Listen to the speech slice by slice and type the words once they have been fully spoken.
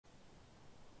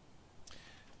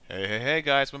Hey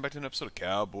guys, welcome back to an episode of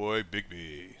Cowboy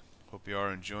Bigby. Hope you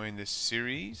are enjoying this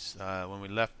series. When we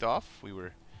left off,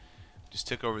 just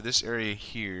took over this area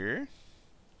here.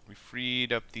 We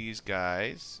freed up these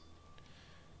guys,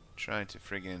 trying to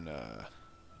friggin'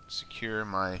 secure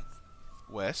my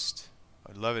west.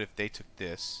 I'd love it if they took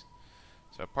this.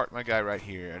 So I parked my guy right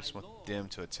here. I just want them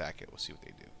to attack it. We'll see what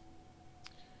they do.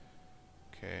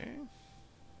 Okay.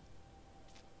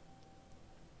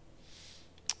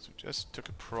 So just took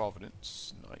a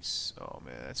Providence. Nice. Oh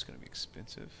man, that's gonna be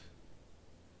expensive.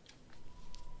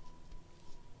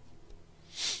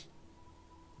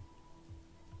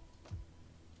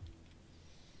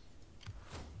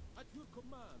 At your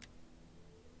command.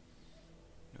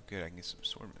 Okay, I can get some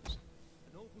swordsmen. A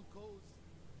noble cause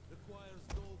requires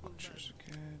noble Archers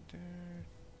men. are good there.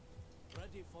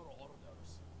 Ready for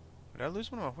orders. Did I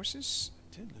lose one of my horses?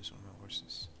 I did lose one of my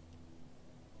horses.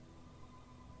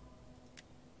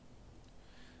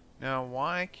 Now,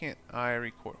 why can't I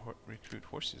recruit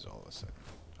horses all of a sudden?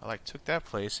 I took that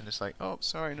place and it's like, oh,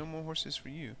 sorry, no more horses for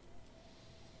you.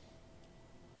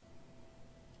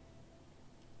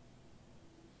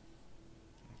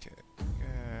 Okay,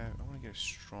 I want to get a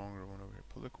stronger one over here.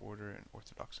 Public order and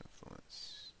orthodox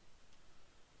influence.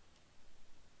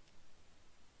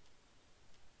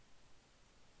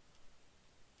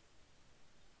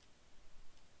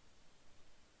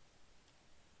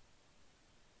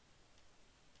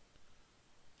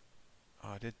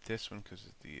 I did this one because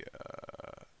of the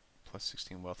plus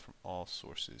 16 wealth from all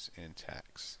sources and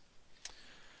tax.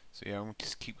 So yeah, I'm going to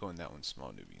just keep going that one,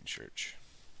 small Nubian church.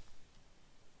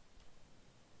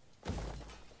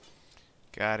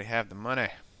 Gotta have the money.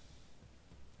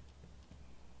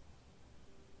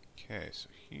 Okay, so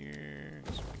here,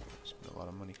 spend a lot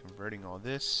of money converting all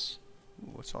this.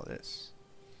 Ooh, what's all this?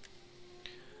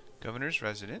 Governor's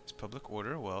residence, public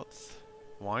order, wealth,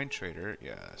 wine trader.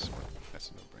 Yeah, that's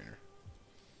a no-brainer.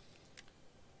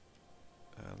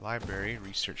 Library,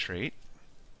 research rate,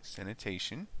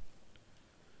 sanitation.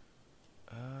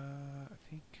 I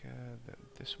think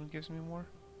this one gives me more.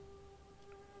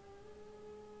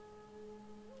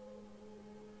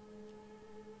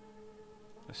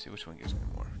 Let's see which one gives me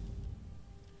more.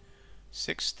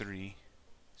 6-3,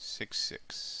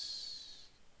 6-6.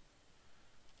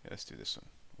 Yeah, let's do this one.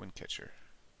 Windcatcher.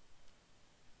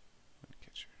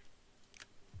 Windcatcher.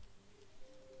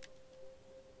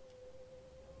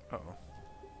 Uh-oh.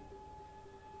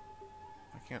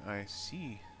 Why can't I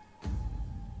see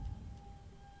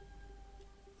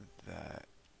that?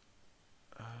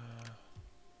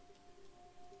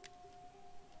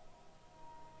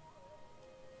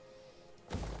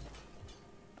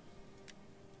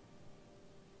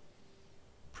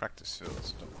 Practice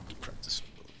fields. Don't want to practice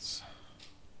fields.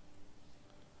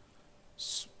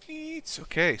 Sweet.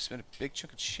 Okay, spent a big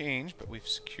chunk of change, but we've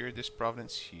secured this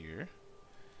province here.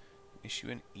 Issue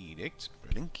an edict.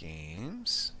 Bread and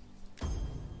games. You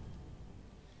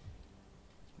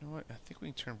know what? I think we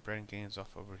can turn bread and games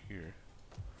off over here.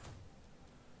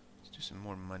 Let's do some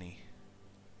more money.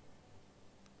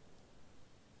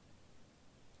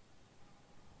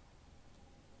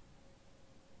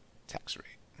 Tax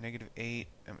rate. -8.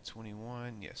 I'm at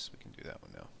 21. Yes, we can do that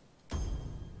one now.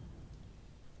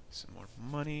 Some more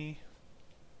money.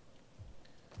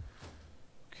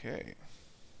 Okay.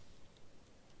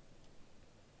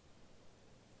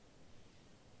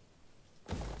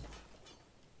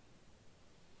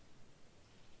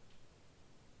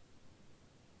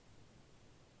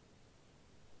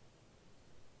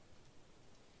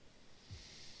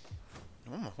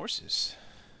 Oh, my horses.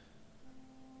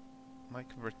 Might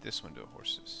convert this one to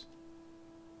horses.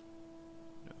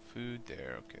 No food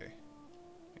there, okay.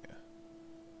 Yeah.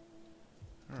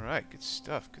 Alright, good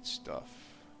stuff, good stuff.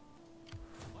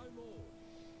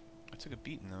 I took a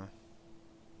beating though.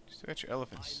 You still got your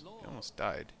elephants. You almost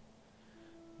died.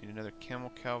 Need another camel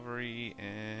cavalry,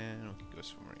 and we can go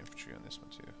some more infantry on this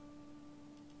one too.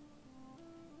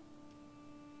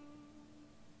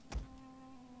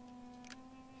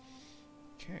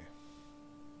 Okay.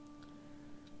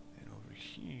 And over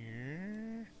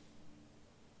here.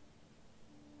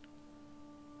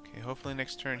 Okay, hopefully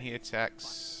next turn he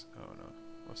attacks. Oh no.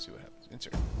 Let's see what happens.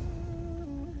 Insert.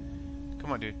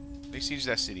 Come on, dude. They siege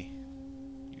that city.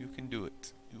 You can do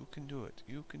it. You can do it.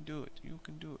 You can do it. You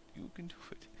can do it. You can do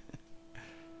it.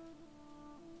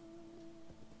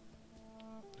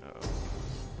 Uh-oh.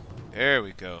 There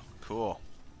we go. Cool.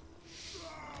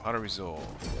 Auto resolve.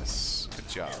 Yes. Good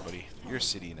job, buddy. Your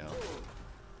city now.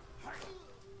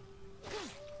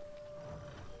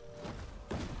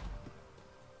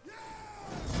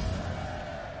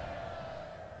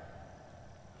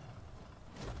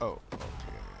 Oh, okay.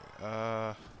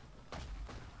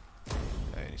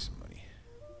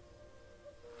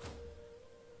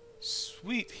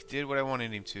 Sweet! He did what I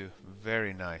wanted him to.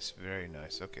 Very nice, very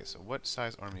nice. Okay, so what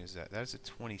size army is that? That is a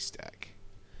 20 stack.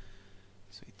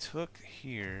 So he took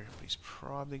here, but he's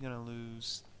probably going to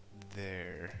lose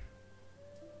there.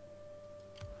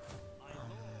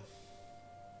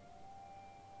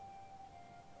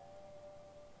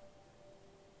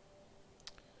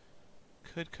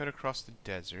 Could cut across the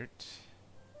desert.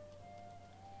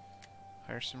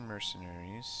 Hire some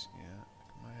mercenaries. Yeah,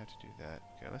 I might have to do that.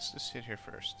 Okay, let's just sit here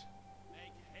first.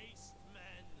 Make haste,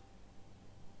 men.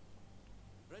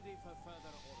 Ready for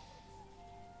further orders.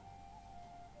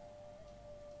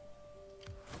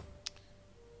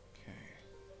 Okay.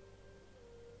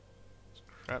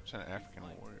 Scraps on African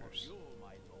warriors. You,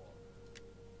 my lord.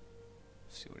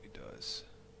 Let's see what he does.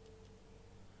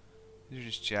 These are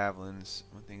just javelins.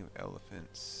 One thing of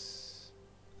elephants.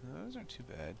 No, those aren't too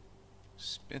bad.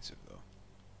 Expensive though.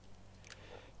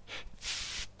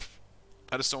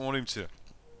 I just don't want him to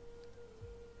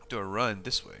do a run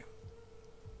this way.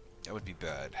 That would be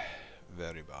bad.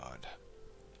 Very bad.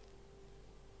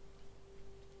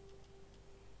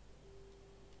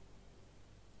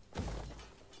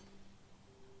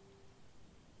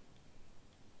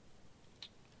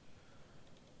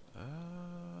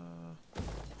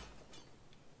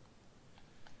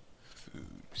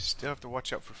 Food. Still have to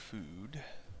watch out for food.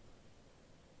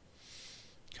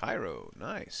 Cairo.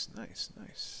 Nice, nice,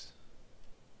 nice.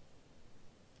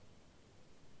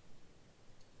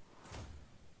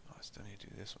 Oh, I still need to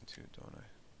do this one too, don't I?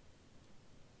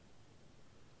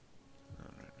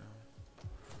 Not right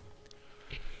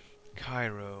now.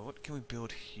 Cairo. What can we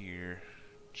build here?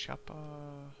 Chapa.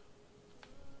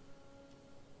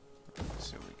 Let's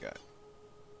see what we got.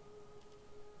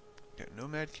 Got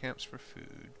nomad camps for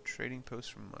food, trading posts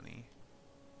for money.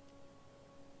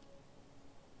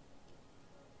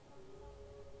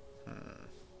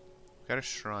 Got a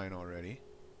shrine already.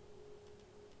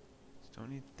 Don't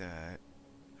need that.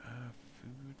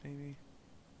 Food maybe?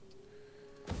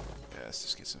 Yeah, let's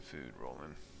just get some food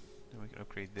rolling. Then we can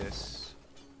upgrade this.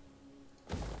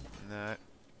 And that.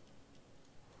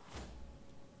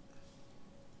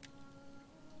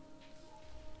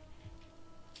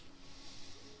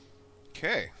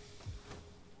 Okay.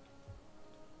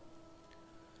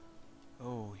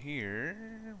 Oh, here,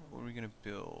 what are we gonna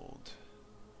build?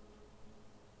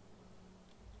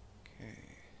 Okay.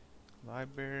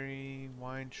 Library,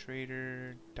 wine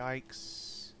trader,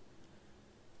 dikes,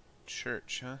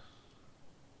 church, huh?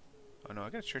 Oh no, I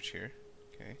got a church here.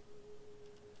 Okay.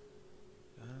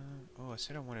 Oh, I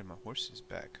said I wanted my horses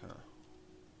back, huh?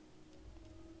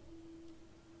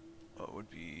 Oh, it would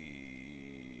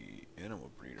be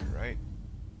animal breeder, right?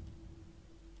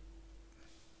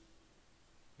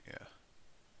 Yeah.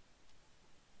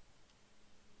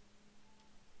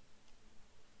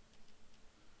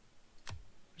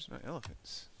 Where's my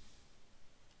elephants?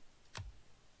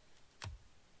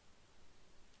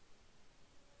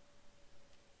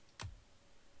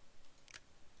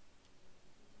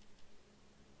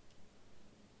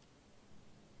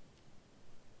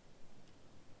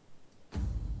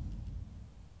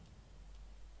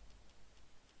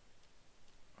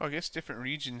 Oh, I guess different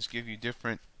regions give you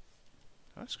different...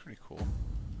 Oh, that's pretty cool.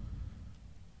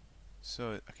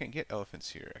 So, I can't get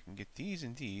elephants here. I can get these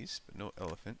and these, but no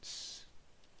elephants.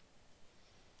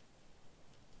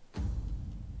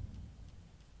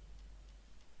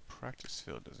 Practice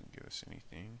field doesn't give us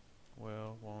anything.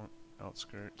 Well, won't.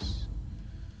 Outskirts.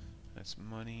 That's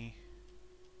money.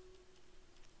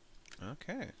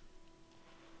 Okay.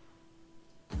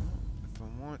 If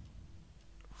I want...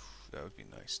 that would be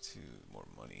nice too. More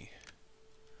money.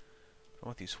 I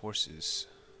want these horses.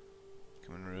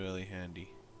 Come in really handy.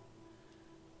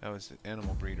 That was the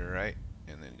animal breeder, right?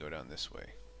 And then go down this way.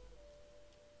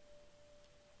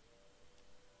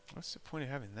 What's the point of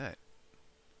having that?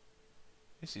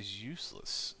 This is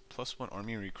useless. +1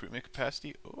 army recruitment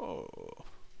capacity? Oh.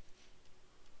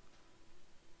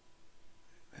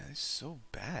 Man, this is so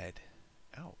bad.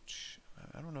 Ouch.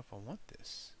 I don't know if I want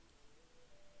this.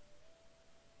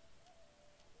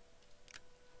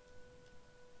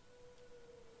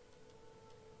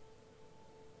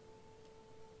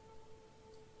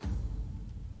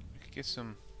 We could get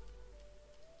some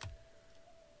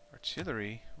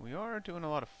artillery. We are doing a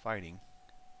lot of fighting.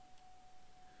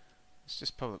 It's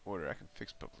just public order. I can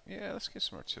fix public. Yeah, let's get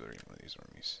some artillery in one of these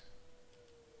armies.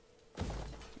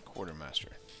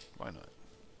 Quartermaster. Why not?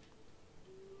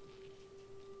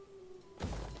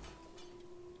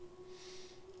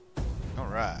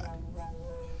 Alright.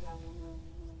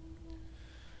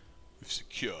 We've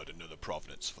secured another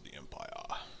province for the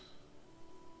Empire.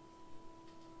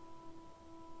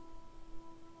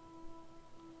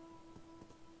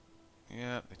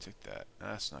 Yeah, they took that.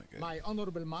 That's not good. My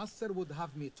honorable master would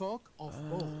have me talk of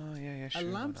gold. Yeah, A sure, why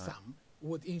lump not? sum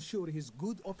would ensure his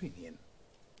good opinion.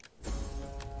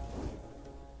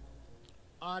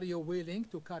 Are you willing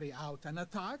to carry out an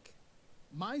attack?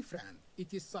 My friend,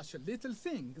 it is such a little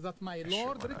thing that my Yeah, sure,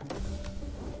 lord... why not?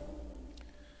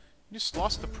 You just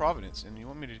lost the Providence, and you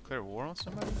want me to declare war on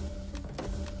somebody?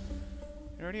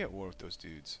 You're already at war with those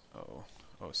dudes. Uh-oh.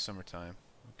 Oh, it's summertime.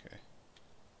 Okay.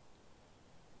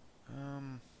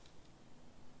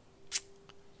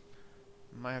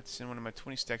 Might have to send one of my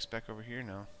 20 stacks back over here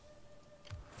now.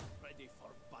 Ready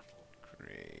for battle.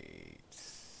 Great.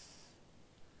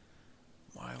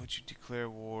 Why would you declare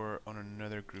war on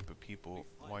another group of people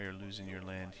while you're losing your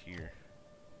land here?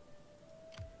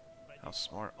 How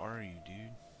smart are you,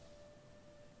 dude?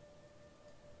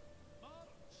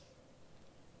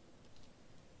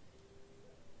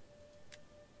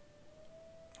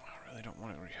 I really don't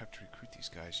want to have to recruit these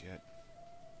guys yet.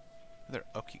 Their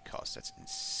upkeep costs, that's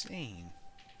insane.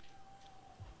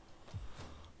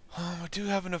 I do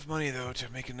have enough money though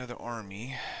to make another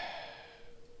army.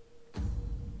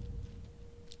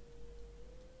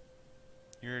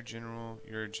 You're a general,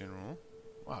 you're a general.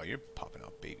 Wow, you're popping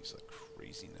out babies like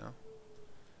crazy now.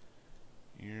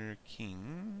 You're a king.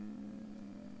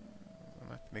 I'm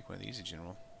gonna have to make one of these a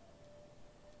general.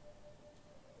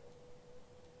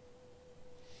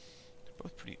 They're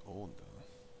both pretty old though.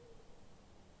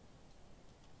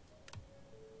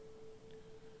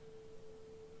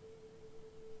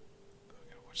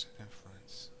 What's the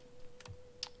influence?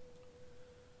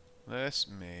 Let's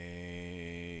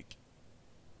make...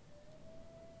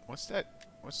 What's that?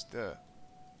 What's the...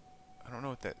 I don't know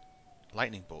what that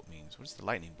lightning bolt means. What does the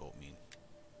lightning bolt mean?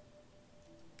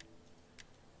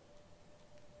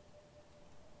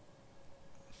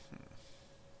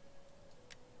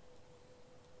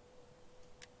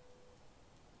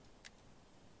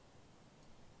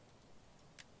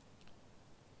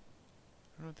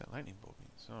 I don't know what that lightning bolt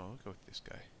means. Oh, we'll go with this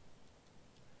guy.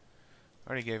 I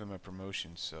already gave him a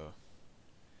promotion, so...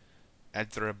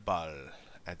 Adribal.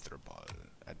 Adribal.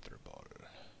 Adribal.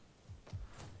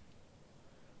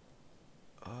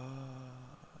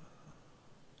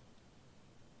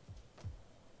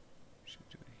 Should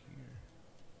do it here.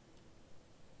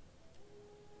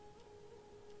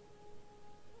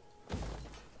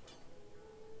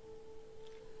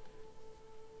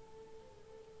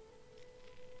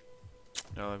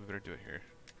 No, we better do it here.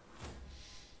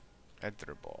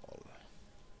 Adribal.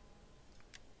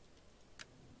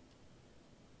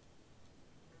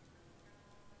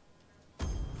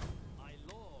 My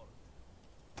lord.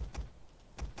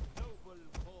 Noble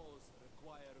cause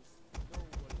requires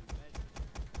noble men.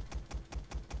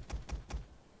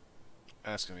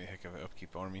 That's gonna be a heck of an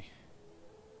upkeep army.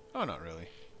 Oh, not really.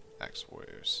 Axe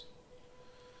warriors.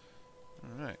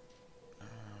 Alright.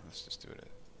 Let's just do it.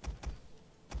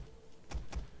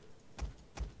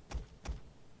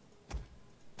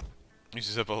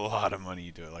 Uses up a lot of money,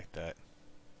 you do it like that.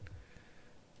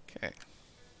 Okay.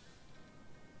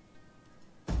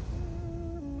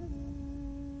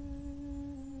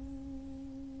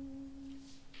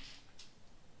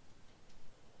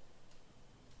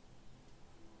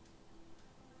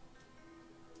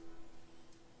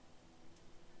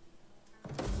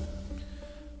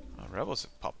 Rebels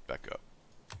have popped back up.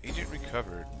 Agent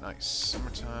recovered. Nice.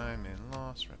 Summertime and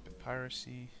loss. Rapid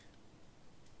piracy.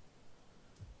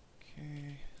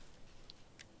 Okay.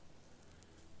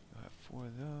 We'll have 4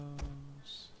 of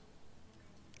those.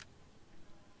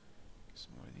 Get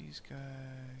some more of these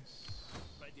guys.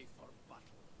 Ready for battle.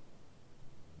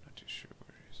 Not too sure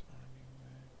where his army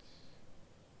went.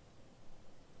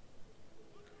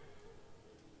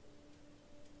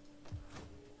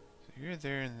 So you're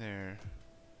there and there.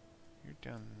 You're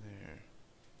down there.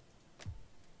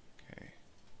 Okay.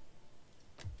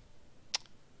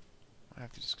 I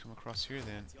have to just come across here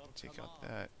then. Take out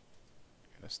that.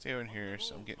 Gotta stay over here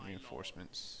so I'm getting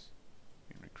reinforcements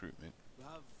and recruitment. You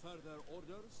have further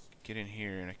orders? Get in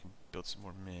here and I can build some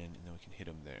more men and then we can hit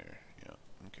them there. Yeah.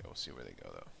 Okay, we'll see where they go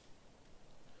though.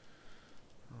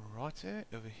 Right,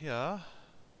 over here.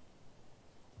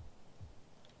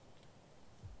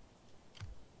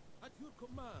 At your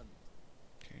command.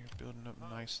 Okay, you're building up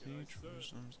nicely.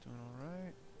 Jerusalem's doing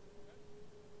alright.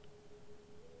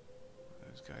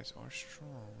 Those guys are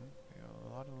strong. They have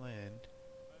a lot of land.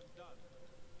 I am done.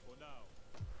 For now.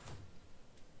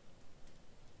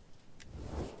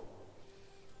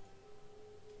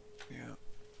 Yeah.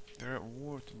 They're at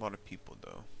war with a lot of people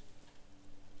though.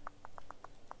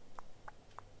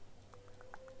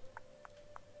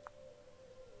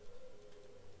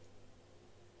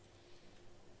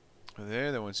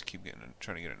 They're the ones who keep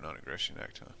trying to get a non-aggression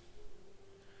act, huh?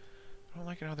 I don't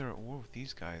like it how they're at war with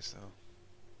these guys, though.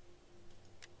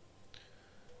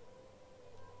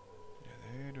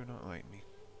 Yeah, they do not like me.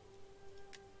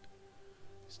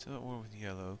 Still at war with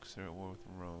Yellow, because they're at war with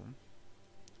Rome.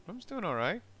 Rome's doing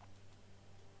alright.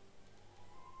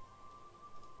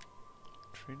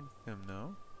 Trade with them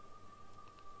now.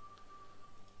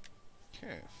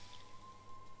 Okay.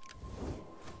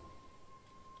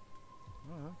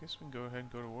 Well, I guess we can go ahead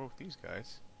and go to war with these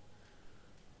guys.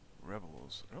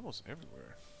 Rebels. Rebels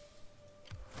everywhere.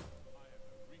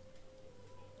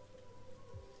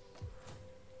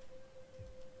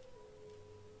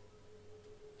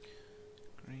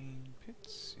 Green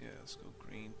pits? Yeah, let's go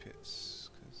green pits.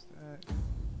 Because that...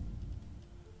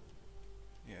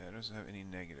 Yeah, it doesn't have any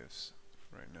negatives.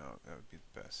 Right now, that would be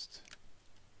the best.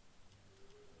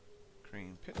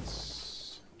 Green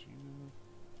pits.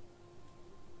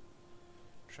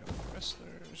 Travel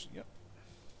wrestlers. Yep.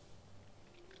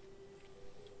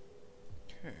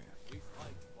 Okay. We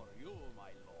fight for you,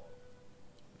 my lord.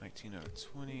 19 out of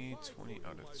 20. 20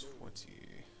 out of 20.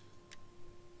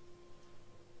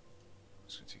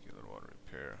 It's gonna take you a little while to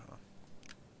repair, huh?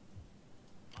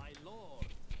 My lord.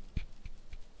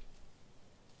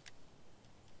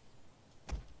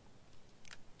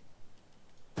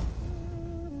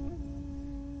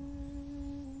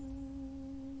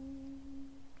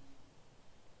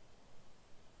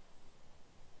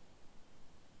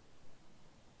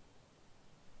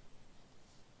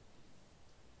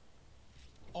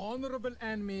 Honorable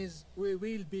enemies, we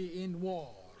will be in war.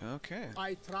 Okay.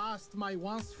 I trust my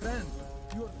once friend.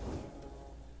 Your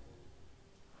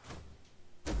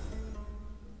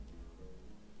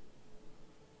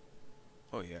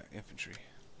Oh yeah, infantry.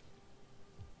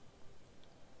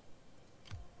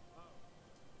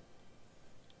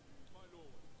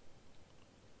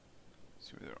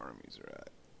 See where their armies are at.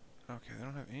 Okay, they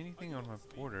don't have anything on my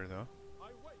border though.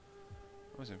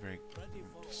 That wasn't very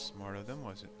smart of them,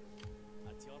 was it?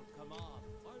 At your command,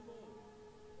 my lord.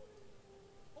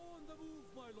 On the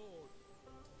move, my lord.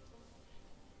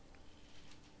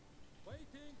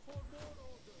 Waiting for more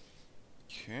orders.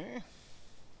 Okay.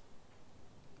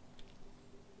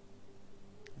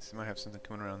 They might have something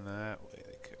coming around that way.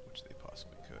 They could, which they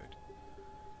possibly could.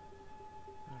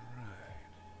 All right.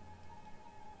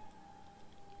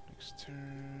 Next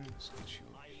turn, let's get you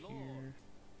over here.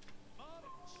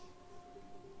 March.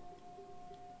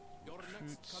 Your Recruits.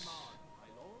 next command, my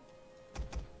lord.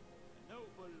 A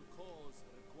noble cause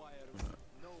requires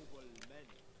noble men.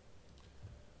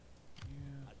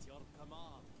 Yeah. At your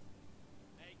command.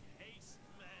 Make haste,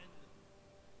 men.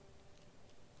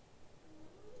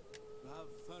 You have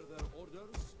further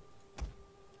orders?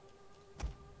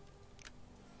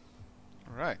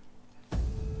 All right.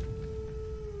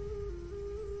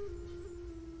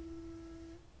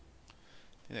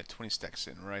 That 20 stacks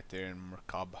sitting right there in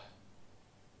Merkab.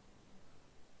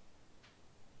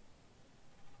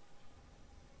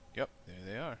 Yep, there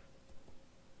they are.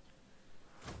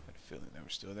 Had a feeling they were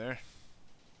still there.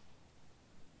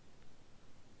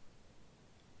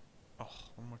 Oh,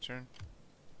 one more turn.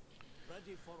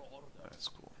 Ready for order. That's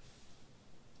cool.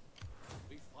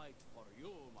 We fight for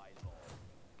you, my lord.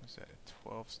 What's that? A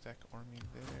 12 stack army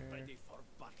there. Ready for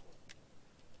battle.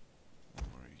 One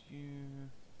more you.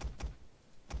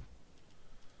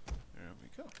 There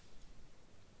we go.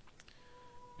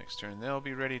 Next turn they'll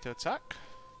be ready to attack.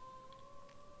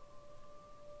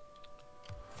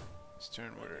 This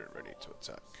turn we're ready to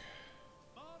attack.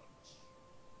 March.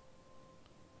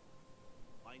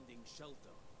 Finding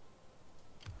shelter.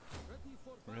 Ready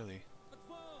for battle. Really?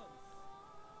 Advance.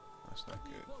 That's not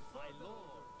Ready good. for my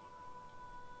lord.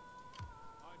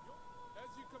 As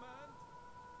you command.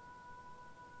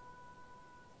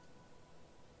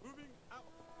 Moving out.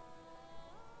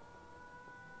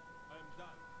 I am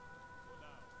done. For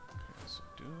now. Okay, so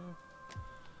do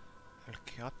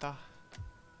Elkiata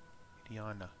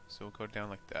Iriana. So we'll go down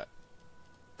like that.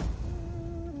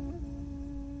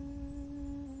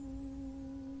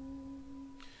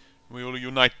 We will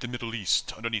unite the Middle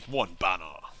East underneath one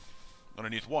banner.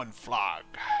 Underneath one flag.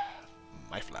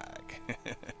 My flag.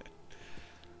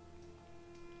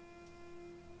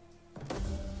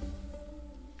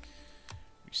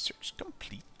 Research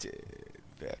completed.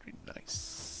 Very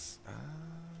nice.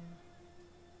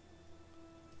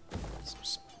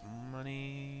 Some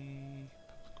money.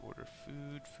 Public order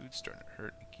food. Food's starting to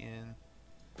hurt again.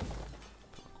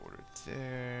 Public order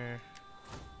there.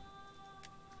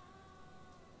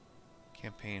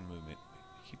 Campaign movement.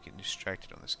 I keep getting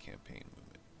distracted on this campaign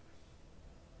movement.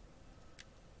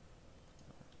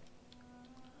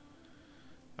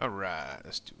 Alright,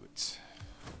 let's do it.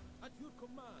 At your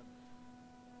command.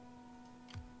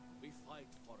 We fight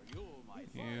for you, my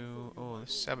You. Oh,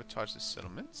 let's sabotage the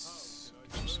settlements.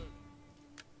 Get you some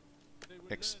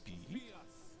XP.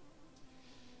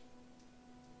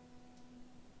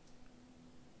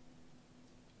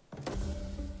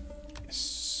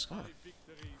 Yes. Come on.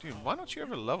 Dude, why don't you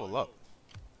ever level up?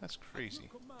 That's crazy.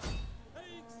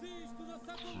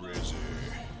 Crazy.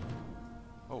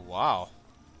 Oh, wow.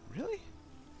 Really?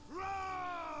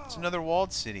 It's another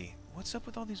walled city. What's up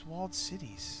with all these walled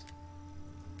cities?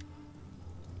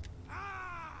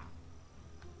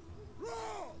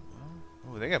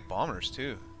 Oh, they got bombers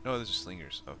too. No, those are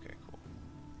slingers. Okay, cool.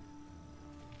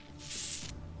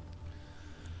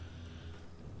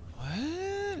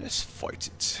 Well, let's fight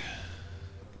it.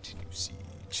 Continue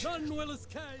siege. None will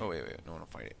escape. Oh, wait. No one will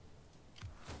fight it.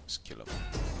 Let's kill him.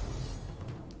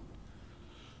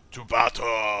 To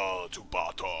battle! To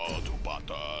battle! To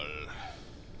battle!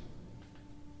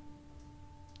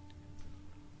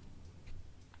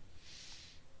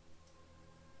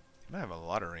 They might have a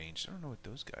lot of range. I don't know what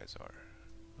those guys are.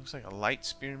 Looks like a light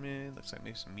spearman. Looks like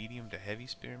maybe some medium to heavy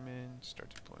spearman.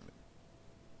 Start deployment.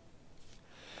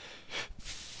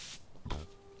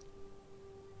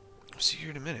 I'll see you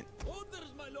here in a minute.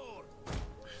 Orders, my lord.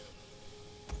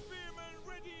 Spearmen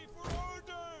ready for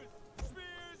orders.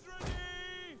 Spears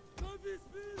ready. Heavy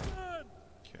spearmen.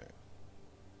 Okay.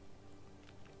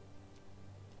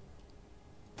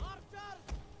 Archers.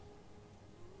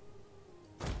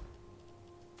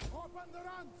 Open the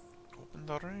ranks! Open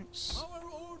the ranks. Our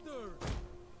order.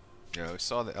 Yeah, we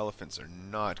saw the elephants are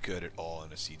not good at all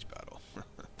in a siege battle.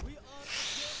 We are.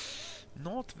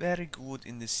 Not very good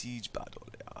in the siege battle,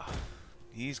 yeah.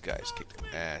 These guys kicked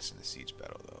ass in the siege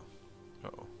battle, though.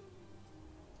 Uh-oh.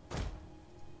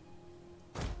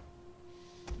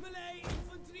 Melee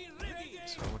infantry ready.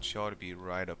 So I want y'all to be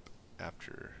right up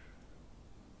after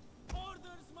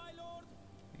Orders, my lord.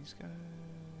 these guys.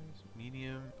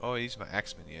 Medium. Oh, these are my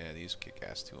axemen. Yeah, these kick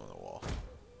ass too on the wall.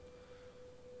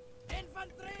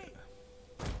 Infantry.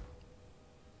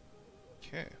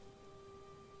 Okay.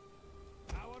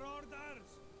 Our orders.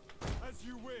 As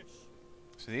you wish.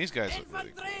 So these guys look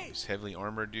really cool. Infantry! These heavily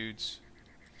armored dudes.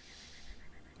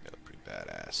 They look pretty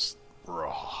badass.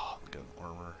 Raw. Look at the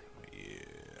armor. Yeah.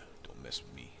 Don't mess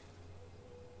with me.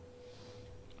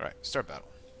 Alright, start battle.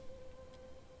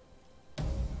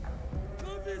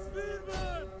 Heavy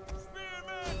spearmen.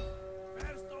 Spearmen.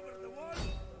 First over the wall.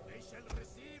 They shall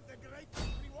receive the great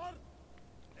reward.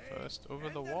 First over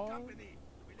the wall.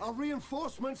 Our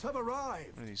reinforcements have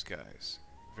arrived. What are these guys?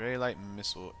 Very light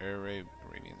missile, Arabian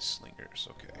slingers.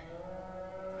 Okay.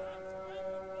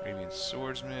 Arabian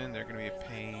swordsmen, they're gonna be a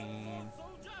pain.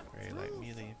 Very light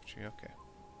melee infantry. Okay.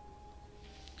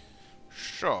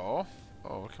 So,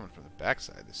 oh, we're coming from the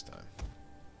backside this time.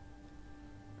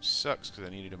 Which sucks because I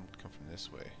needed them to come from this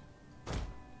way.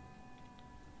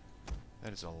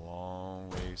 That is a long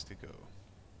ways to go.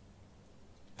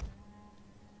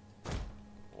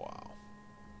 Wow.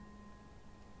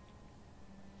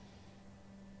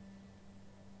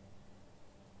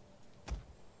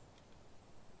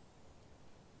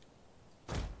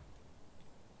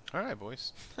 Alright,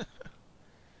 boys.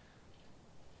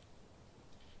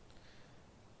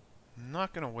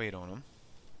 Not gonna wait on them.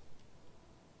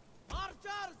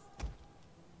 Archers.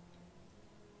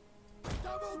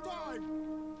 Double time!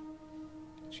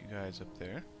 Get you guys up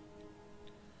there.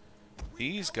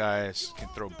 These guys can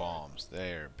throw bombs.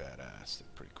 They're badass. They're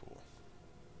pretty cool.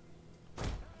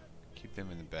 Keep them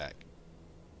in the back.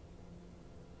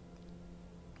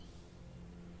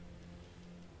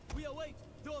 We await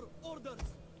your orders.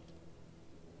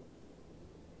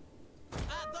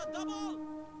 At the double.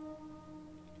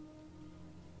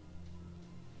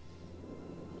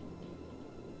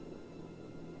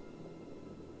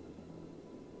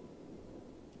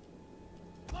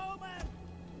 Bowman.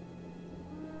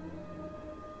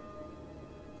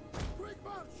 Quick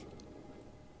march!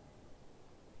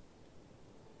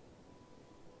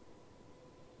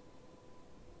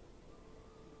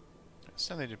 This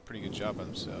time they did a pretty good job by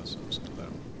themselves, so I'm just gonna let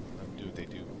them do what they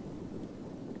do.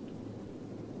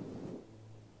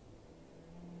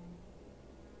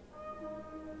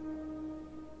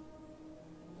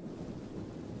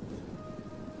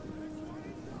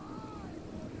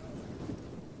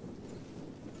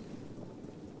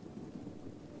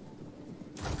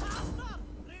 Faster.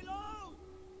 Reload.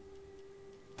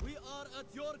 We are at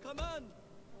your command.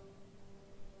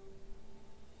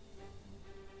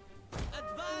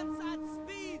 Advance at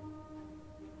speed.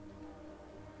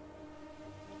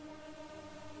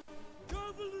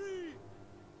 Cavalry.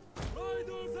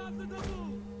 Riders at the double.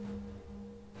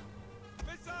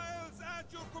 Missiles at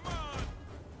your command.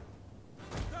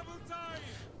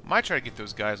 Might try to get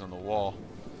those guys on the wall.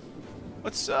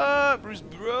 What's up, Bruce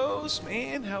Bros,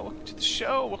 man? Welcome to the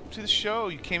show. Welcome to the show.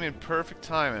 You came in perfect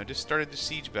time. I just started the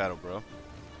siege battle, bro.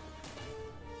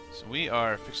 So we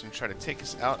are fixing to try to take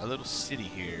us out a little city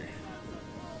here.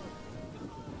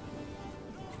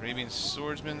 Arabian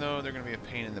swordsmen, though, they're going to be a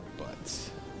pain in the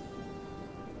butt.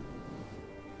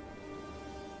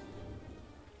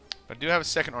 But I do have a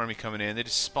second army coming in. They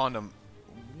just spawned them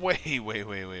way.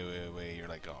 You're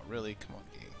like, oh, really? Come on,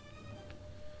 game.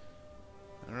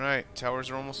 Alright, towers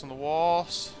are almost on the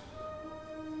walls.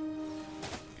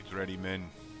 Get ready, men.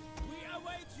 We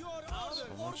await your orders. So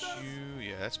I want you...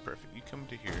 Yeah, that's perfect. You come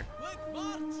to here. Quick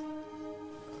march.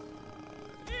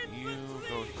 You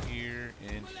go here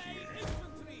and here.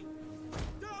 Infantry.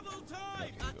 Double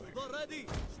time. Ready.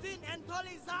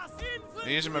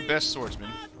 These are my best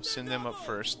swordsmen. I'll send them up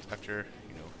first after,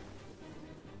 you know,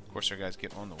 of course our guys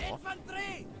get on the wall.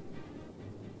 Infantry.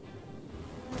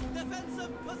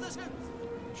 Defensive positions.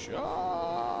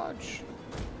 Charge!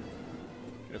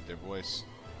 Get up there, boys.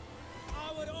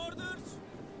 Our orders.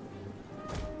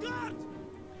 Guard.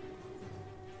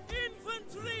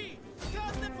 Infantry.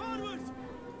 Guard the forwards.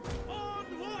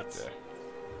 Onwards.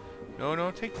 There.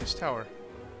 No, take this tower.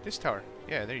 This tower.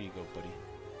 Yeah, there you go, buddy.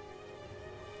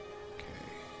 Okay.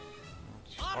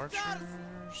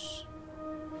 Archers.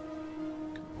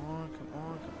 Come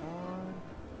on.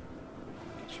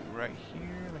 Get you right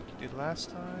here like you did last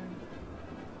time.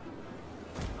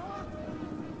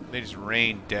 They just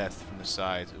rained death from the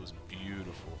sides. It was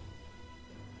beautiful.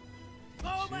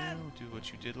 Do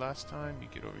what you did last time. You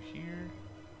get over here.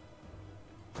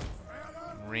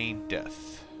 And rain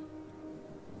death.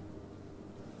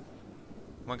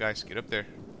 Come on, guys, get up there.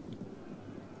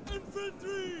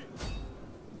 Infantry!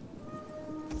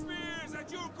 Spears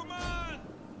at your command!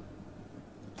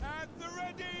 At the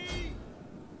ready!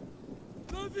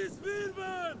 Heavy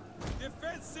spearmen!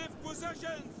 Defensive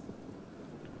positions!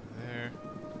 There.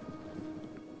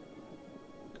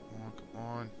 Come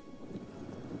on.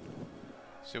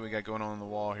 See what we got going on the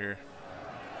wall here.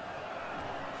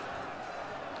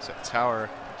 It's that tower.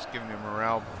 It's giving me a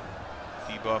morale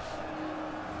debuff.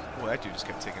 Oh, that dude just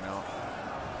got taken out.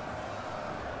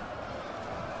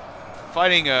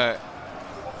 Fighting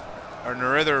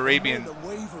another Arabian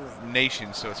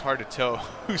nation, so it's hard to tell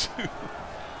who's who. You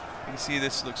can see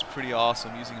this looks pretty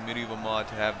awesome using a medieval mod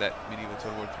to have that medieval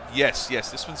total war. Yes,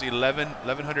 this one's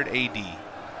 1100 AD.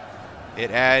 It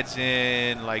adds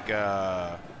in like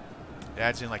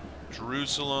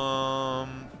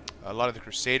Jerusalem, a lot of the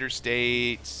Crusader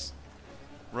states.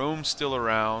 Rome's still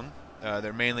around.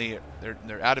 They're mainly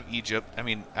they're out of Egypt. I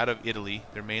mean, out of Italy.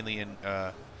 They're mainly in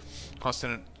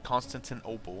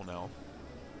Constantinople now.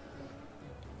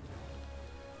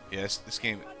 Yes, this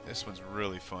one's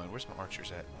really fun. Where's my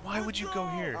archers at? Why would you go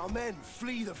here? Our men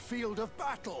flee the field of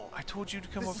battle. I told you to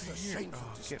come over here.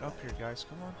 Oh, get up here, guys.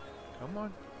 Come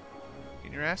on.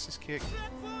 Get your asses kicked.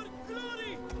 For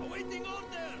glory! Awaiting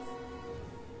orders!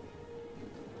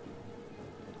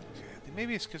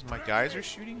 Maybe it's because my guys are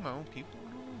shooting my own people.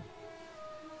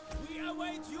 We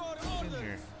await your Get in orders!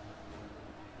 here.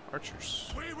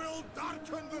 Archers. We will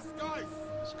darken the skies.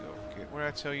 Let's go. Get where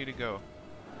I tell you to go.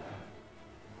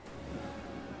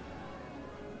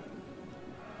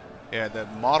 Yeah, the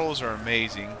models are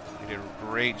amazing. They did a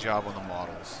great job on the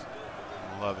models.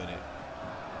 I'm loving it.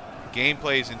 The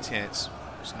gameplay is intense.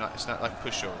 It's not like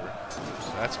pushover. So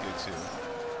that's good too.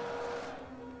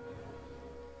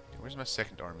 Where's my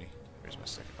second army? Where's my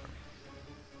second army?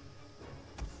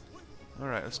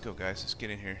 Alright, let's go, guys. Let's get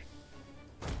in here.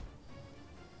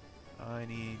 I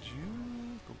need you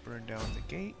to go burn down the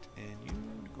gate, and you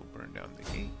to go burn down the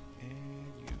gate,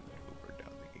 and you to go burn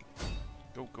down the gate.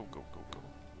 Go.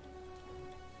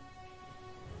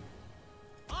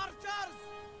 Archers!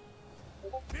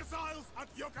 Missiles at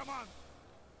your command.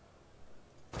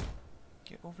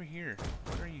 Get over here.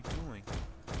 What are you doing?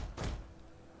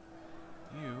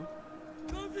 You?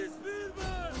 Heavy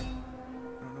spearmen!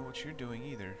 I don't know what you're doing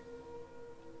either.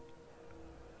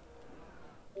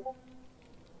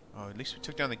 Oh, at least we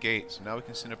took down the gate, so now we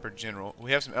can send up our general.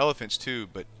 We have some elephants too,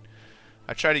 but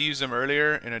I tried to use them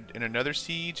earlier in another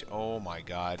siege. Oh my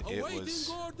god,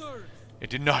 it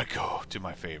did not go to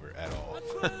my favor at all.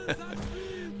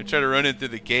 They tried to run in through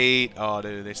the gate. Oh,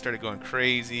 dude, they started going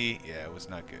crazy. Yeah, it was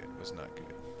not good.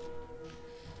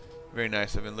 Very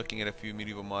nice. I've been looking at a few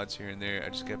medieval mods here and there. I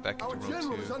just got back into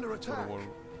Rome 2 Total War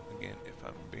again, if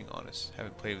I'm being honest.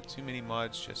 Haven't played with too many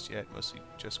mods just yet, mostly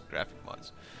just graphic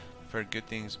mods. I've heard good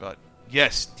things about...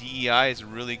 Yes, DEI is a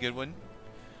really good one.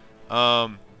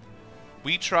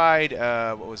 We tried,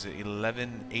 what was it,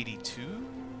 1182,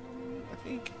 I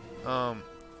think,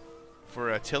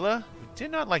 for Attila. We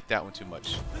did not like that one too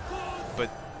much. But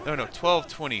no,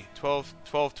 1220,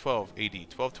 1212 AD,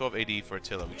 1212 AD for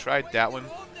Attila. We tried that one.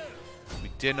 We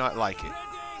did not like it.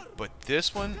 But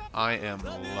this one, I am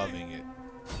loving it.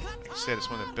 Like I said, it's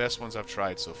one of the best ones I've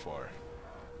tried so far.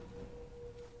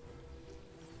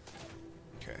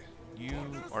 Okay, you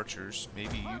archers,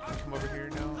 maybe you can come over here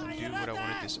now and do what I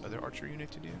wanted this other archer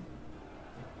unit to do.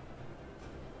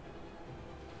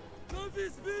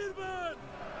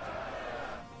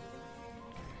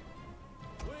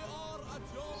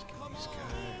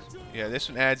 Yeah, this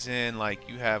one adds in, like,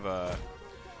 you have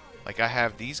like I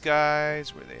have these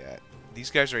guys. Where are they at? These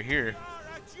guys right here.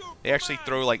 They actually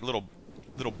throw like little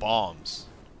bombs.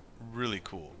 Really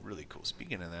cool, really cool.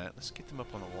 Speaking of that, let's get them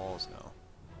up on the walls now.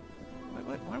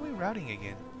 Why are we routing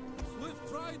again?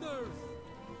 Swift riders.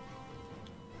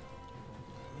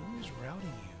 Who's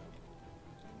routing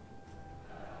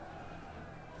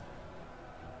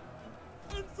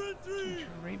you? Infantry.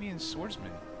 Arabian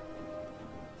swordsman.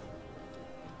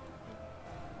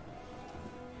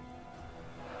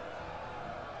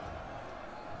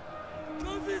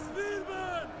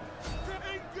 Spearmen!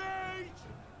 Engage!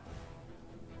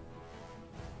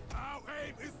 Our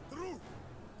aim is through!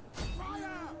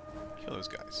 Fire! Kill those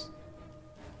guys.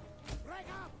 Break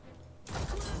up!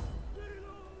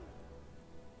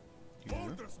 You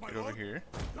get over here.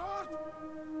 Guard!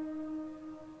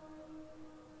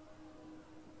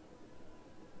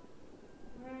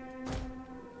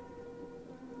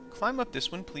 Climb up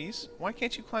this one, please. Why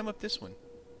can't you climb up this one?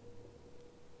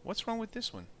 What's wrong with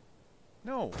this one?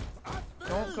 No.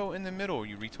 Don't go in the middle,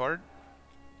 you retard.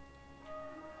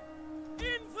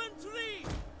 Infantry!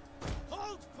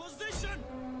 Hold position!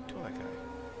 Kill that guy.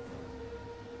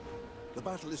 The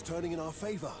battle is turning in our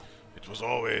favor. It was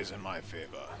always in my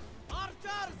favor.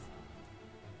 Archers!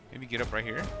 Maybe get up right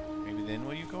here. Maybe then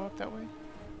will you go up that way?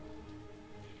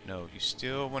 No, you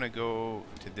still want to go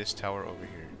to this tower over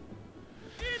here.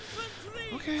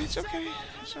 Infantry! Okay, it's okay.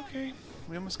 It's okay.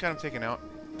 We almost got him taken out.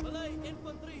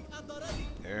 Infantry at the ready!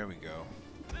 There we go.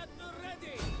 At the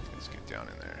ready! Let's get down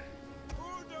in there.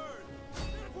 Orders!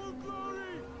 For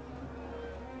glory!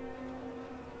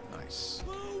 Nice.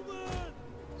 Movement!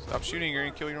 Stop shooting, you're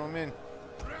gonna kill your own men.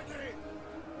 Ready!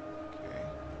 Okay.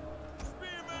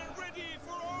 Spearmen ready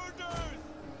for orders!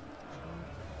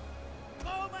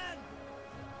 Movement!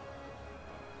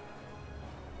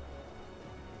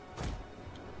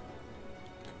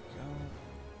 There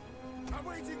we go.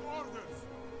 Awaiting orders!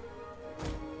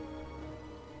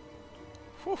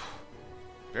 Whew.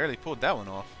 Barely pulled that one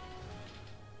off.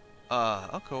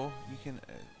 Uncle, you can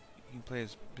play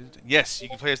as yes, you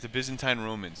can play as the Byzantine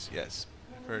Romans. Yes,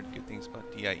 I've heard good things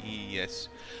about DIE. Yes,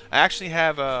 I actually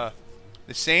have the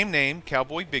same name,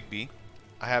 Cowboy Bigby.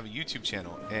 I have a YouTube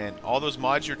channel, and all those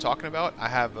mods you're talking about, I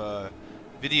have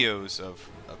videos of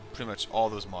pretty much all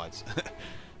those mods.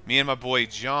 Me and my boy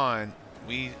John,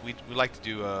 we like to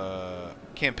do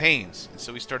campaigns, and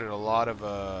so we started a lot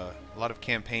of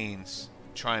campaigns,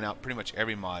 trying out pretty much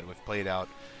every mod. We've played out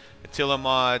Attila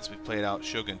mods, we've played out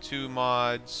Shogun 2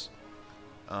 mods,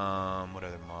 what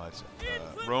other mods?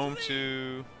 Rome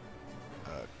 2,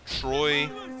 Troy.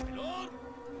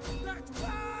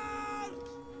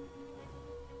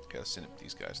 Okay, let's send up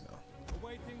these guys now.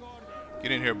 Awaiting orders!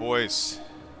 Get in here, boys.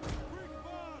 Quick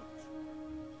march!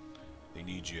 They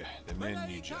need you. The men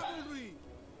need you. Cavalry!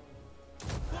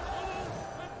 For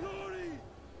honor and glory!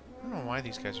 I don't know why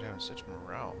these guys are having such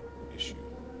morale issue.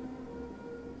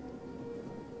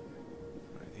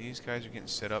 Alright, these guys are getting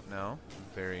set up now.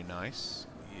 Very nice.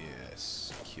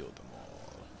 Yes, kill them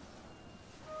all.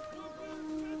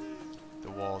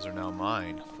 The walls are now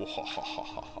mine.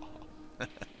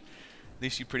 At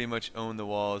least you pretty much own the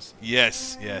walls.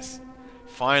 Yes, yes.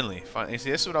 Finally. You see,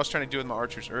 this is what I was trying to do with my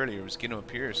archers earlier, was get them up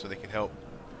here so they could help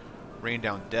rain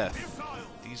down death.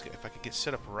 These guys, if I could get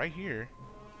set up right here.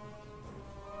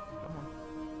 Come on.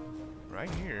 Right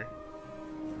here.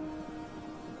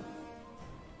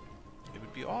 It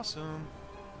would be awesome.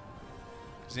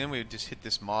 Because then we would just hit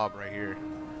this mob right here.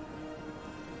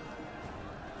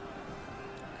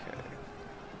 Okay.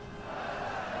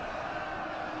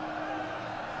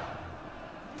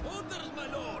 Orders, my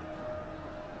lord!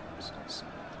 So let's see.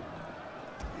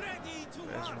 Ready to You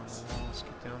guys are on march! the wall. Let's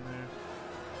get down there.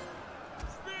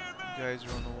 Spearmen! You guys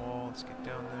are on the wall. Let's get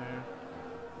down there.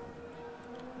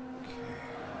 Okay.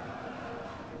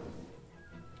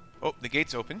 Oh, the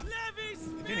gate's open. Levies!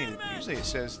 It didn't even, Spearmen! usually it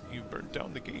says you burnt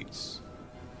down the gates.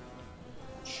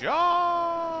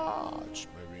 Charge!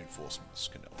 My reinforcements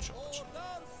can now charge. Orders!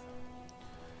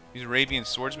 These Arabian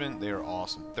swordsmen, they are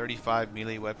awesome. 35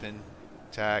 melee weapon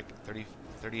attack,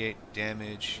 38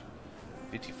 damage,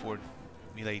 54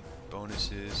 melee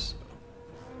bonuses.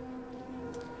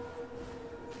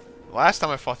 Last time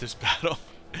I fought this battle,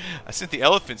 I sent the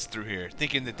elephants through here,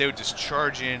 thinking that they would just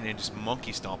charge in and just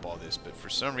monkey stomp all this, but for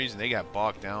some reason they got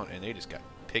bogged down and they just got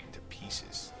picked to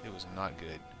pieces. It was not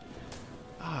good.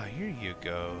 Ah, here you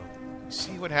go.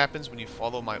 See what happens when you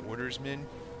follow my orders, men?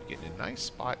 You get into nice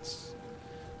spots.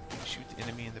 Shoot the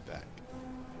enemy in the back.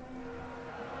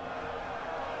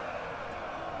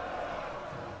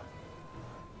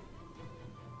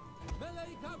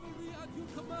 Melee cavalry at your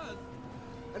command.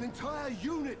 An entire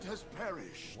unit has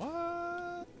perished.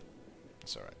 What?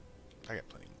 It's alright. I got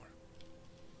plenty more.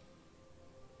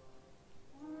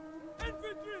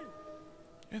 Infantry!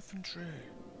 Infantry!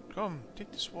 Come,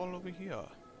 take this wall over here.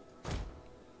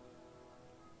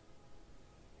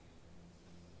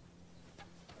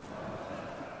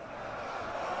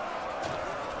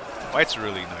 Fights are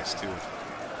really nice too.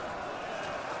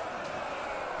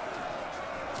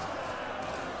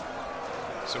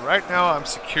 So right now I'm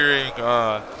securing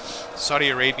Saudi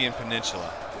Arabian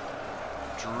Peninsula.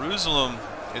 Jerusalem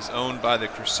is owned by the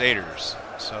Crusaders.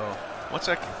 So once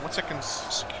I can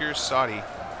secure Saudi,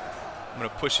 I'm gonna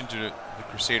push into the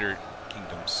Crusader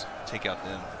kingdoms, take out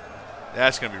them.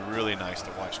 That's gonna be really nice to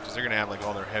watch because they're gonna have like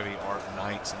all their heavy art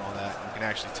knights and all that. You can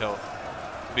actually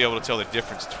be able to tell the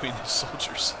difference between the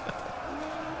soldiers.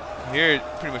 Here, it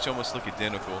pretty much almost look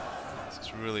identical.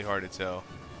 It's really hard to tell.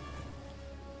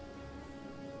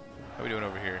 How are we doing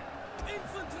over here?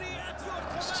 Infantry at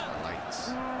your It's just my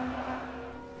lights.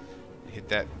 Hit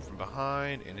that from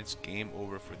behind, and it's game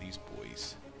over for these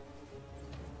boys.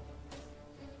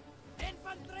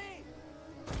 Infantry!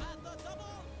 At the double!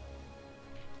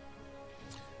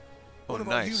 Oh, One of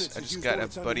our nice. units I has just used got all a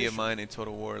its buddy of ammunition. mine in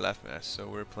Total War Laugh Mass, so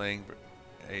we're playing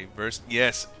a verse.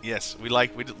 Yes, yes,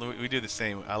 we do the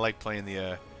same. I like playing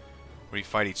the where you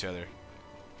fight each other.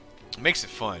 It makes it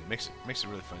fun. Makes it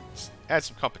really fun. Just add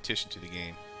some competition to the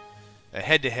game. A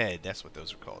head-to-head. That's what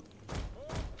those are called.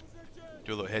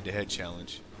 Do a little head-to-head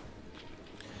challenge.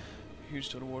 Huge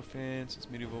Total War fan since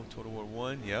Medieval Total War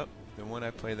 1. Yep. The one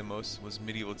I play the most was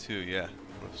Medieval 2. Yeah.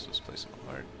 Let's play some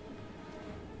hard.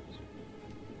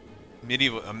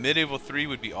 A Medieval 3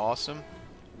 would be awesome.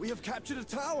 We have captured a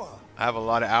tower. I have a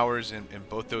lot of hours in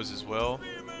both those as well.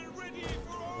 Spearmen ready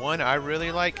for all One I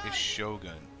really like is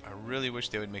Shogun. I really wish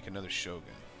they would make another Shogun.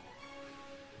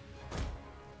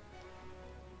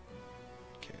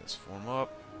 Okay, let's form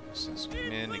up. Send some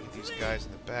men to get these guys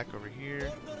in the back over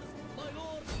here. orders, my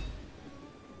lord!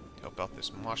 Help out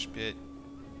this mosh pit.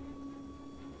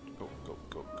 Go, go,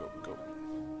 go, go, go.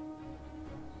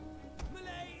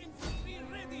 Melee infantry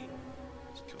ready!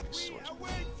 Let's kill these We swords.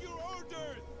 await your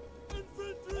orders!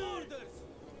 Infantry! Orders!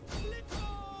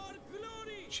 Flicker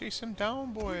glory! Chase them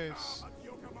down, boys. At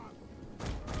your command!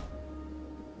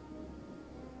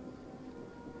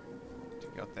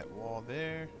 Take out that wall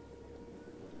there.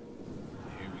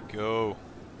 Here we go.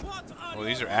 What are Oh,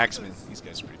 these are your axemen. orders? These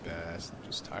guys are pretty badass. I'm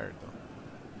just tired though.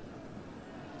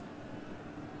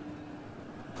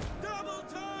 Double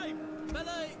time!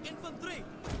 Melee infantry!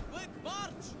 Quick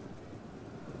march!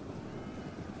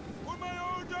 For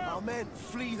my order! Our men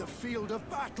flee the field of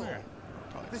battle. Where?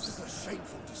 Probably This is a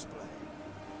shameful display.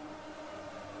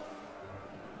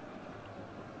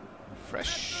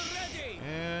 fresh. Ready!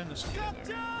 And let's get in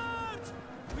there. Captured!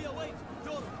 We await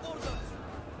your orders!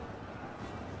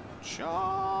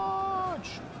 Charge!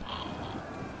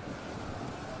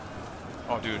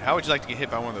 Oh, dude, how would you like to get hit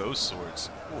by one of those swords?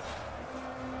 Oof.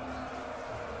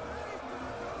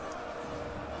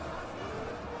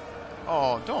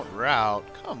 Oh, don't rout.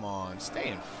 Come on, stay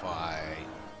and fight.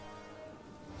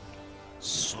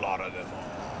 Slaughter them all.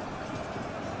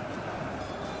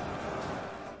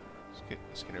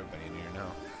 Let's get everybody in here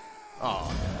now.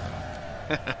 Oh.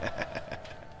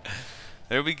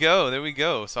 There we go. There we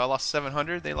go. So I lost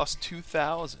 700. They lost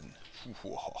 2,000. My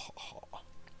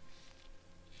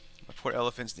poor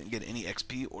elephants didn't get any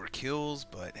XP or kills,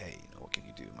 but hey, you know what can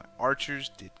you do? My archers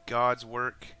did God's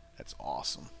work. That's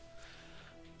awesome.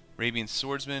 Arabian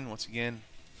swordsmen, once again,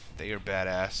 they are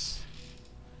badass.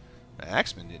 My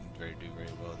axemen didn't do very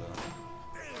well though.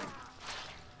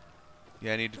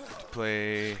 Yeah, I need to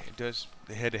play. It does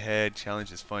the head-to-head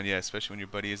challenge is fun. Yeah, especially when your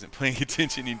buddy isn't paying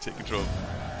attention. You can take control.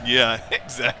 Yeah,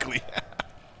 exactly.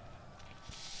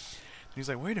 He's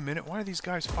like, wait a minute, why are these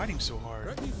guys fighting so hard?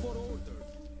 Ready for order!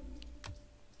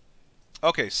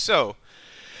 Okay, so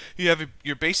you have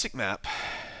your basic map.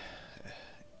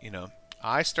 You know,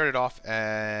 I started off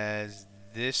as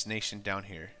this nation down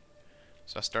here.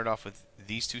 So I started off with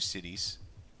these two cities.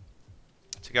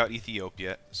 Took out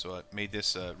Ethiopia, so I made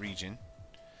this region.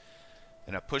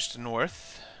 Then I pushed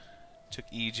north, took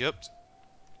Egypt,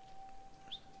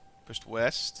 pushed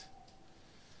west.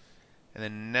 And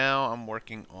then now I'm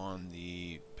working on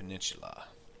the peninsula.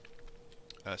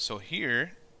 So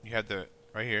here, you have the,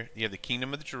 right here, you have the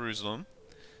Kingdom of the Jerusalem,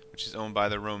 which is owned by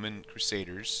the Roman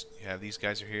Crusaders. You have these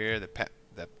guys are here, the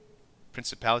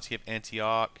Principality of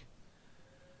Antioch.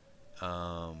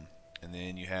 And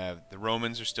then you have the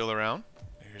Romans are still around.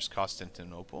 Here's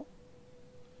Constantinople.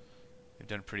 They've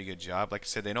done a pretty good job. Like I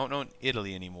said, they don't own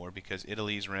Italy anymore because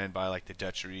Italy is ran by like the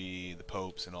Dutchery, the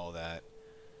popes, and all that.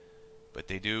 But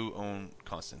they do own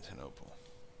Constantinople.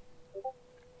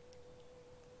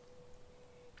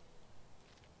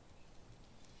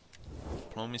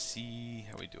 Diplomacy.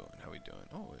 How we doing? How we doing?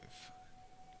 Oh, we've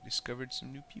discovered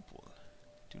some new people.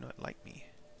 Do not like me.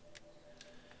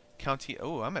 County.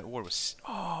 Oh, I'm at war with.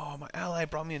 Oh, my ally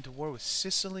brought me into war with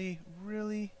Sicily.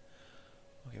 Really?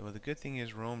 Okay. Well, the good thing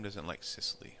is Rome doesn't like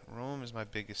Sicily. Rome is my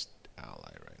biggest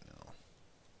ally right now.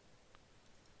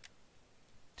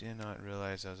 Did not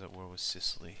realize I was at war with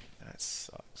Sicily. That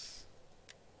sucks.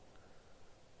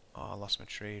 Oh, I lost my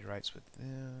trade rights with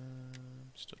them.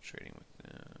 Still trading with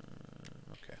them.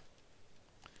 Okay.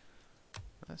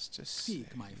 Let's just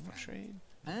Speak, my friend. trade.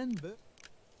 And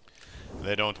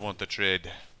They don't want the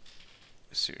trade.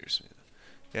 Seriously.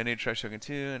 Yeah, I need to try Shogun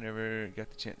 2. I never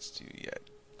got the chance to yet.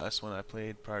 Last one I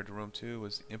played prior to Rome 2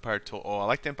 was Empire Total. Oh, I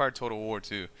like the Empire Total War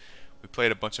too. We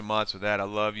played a bunch of mods with that. I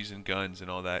love using guns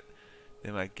and all that.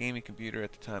 Then my gaming computer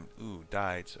at the time,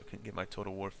 died, so I couldn't get my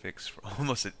Total War fix for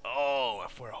almost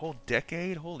for a whole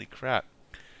decade. Holy crap!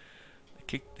 I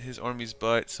kicked his army's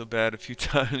butt so bad a few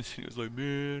times. He was like,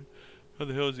 "Man, how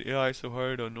the hell is the AI so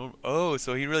hard on normal?" Oh,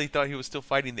 so he really thought he was still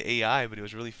fighting the AI, but he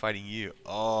was really fighting you.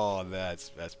 Oh, that's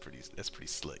pretty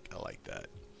slick. I like that.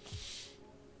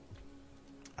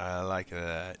 I like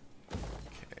that.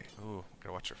 Okay. Ooh,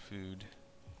 gotta watch our food.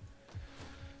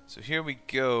 So here we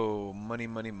go. Money,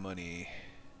 money, money.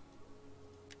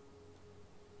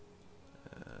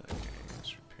 Okay,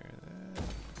 let's repair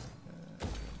that.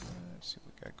 See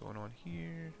what we got going on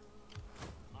here.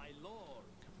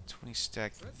 20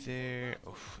 stack there.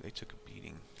 Oh, they took a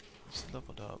beating. He's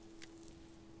leveled up.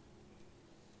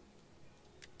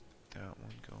 That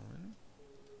one going.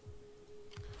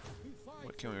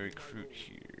 What can we recruit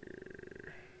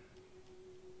here?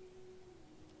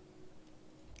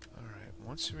 Alright,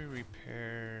 once we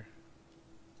repair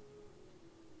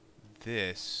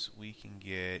this, we can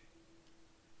get...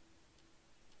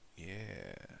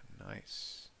 Yeah,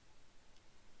 nice.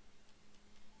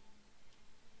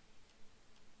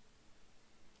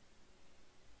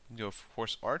 We can go for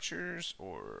horse archers,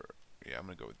 or... Yeah, I'm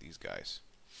gonna go with these guys.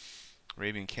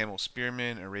 Arabian camel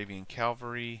spearmen, Arabian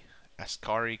cavalry,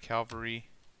 Askari cavalry.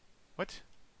 What?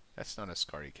 That's not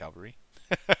Askari cavalry.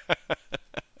 The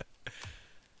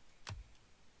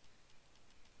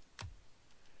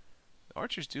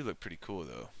archers do look pretty cool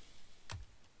though.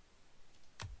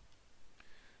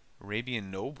 Arabian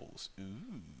nobles.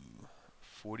 Ooh.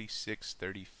 46,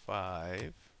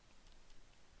 35,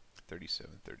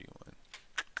 37, 31.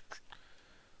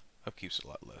 Upkeep's a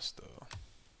lot less though.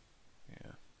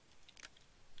 Yeah.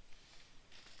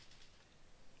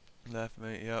 Left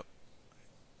mate, yep.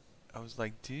 I was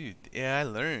like, dude, the AI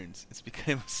learns. It's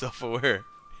becoming self-aware,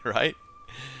 right?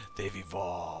 They've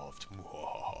evolved.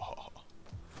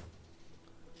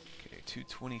 Okay,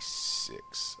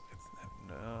 226. I have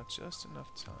no, just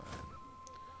enough time.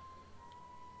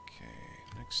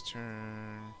 Okay, next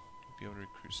turn, we'll be able to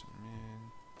recruit some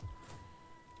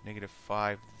men.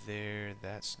 -5 there.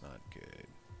 That's not good.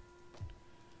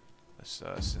 Let's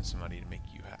send somebody to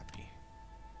make you happy.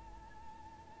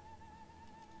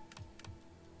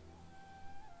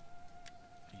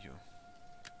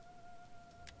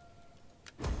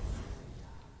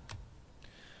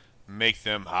 Make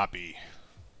them happy.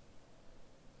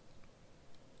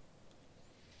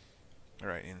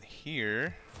 Alright, in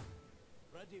here.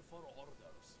 Ready for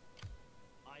orders.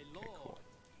 My lord. Okay, cool.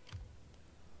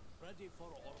 Ready for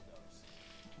orders.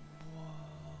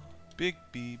 Big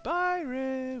B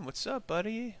Byron, what's up,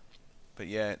 buddy? But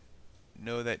yeah,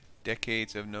 know that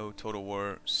decades of no Total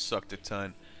War sucked a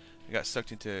ton. I got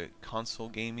sucked into console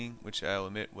gaming, which I'll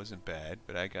admit wasn't bad,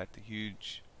 but I got the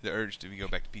urge to go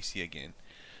back to PC again.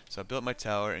 So I built my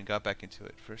tower and got back into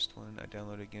it. First one I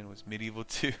downloaded again was Medieval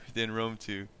 2, then Rome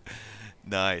 2.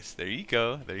 Nice. There you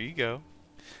go. There you go.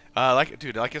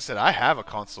 Dude, like I said, I have a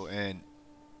console and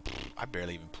I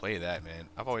barely even play that, man.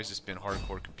 I've always just been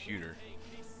hardcore computer.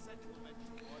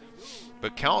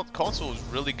 But console is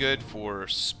really good for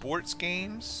sports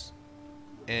games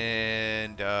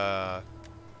and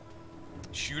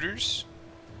shooters.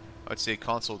 I'd say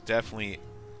console definitely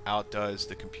outdoes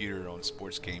the computer on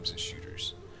sports games and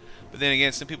shooters. But then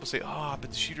again, some people say, oh, but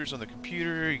the shooter's on the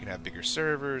computer, you can have bigger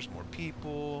servers, more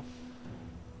people.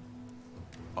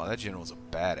 Oh, that general's a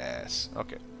badass.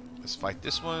 Okay, let's fight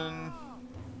this one.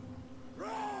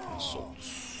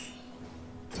 Assaults.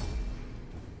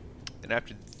 And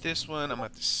after this one, I'm going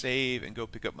to have to save and go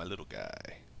pick up my little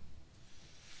guy.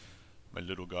 My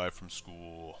little guy from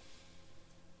school.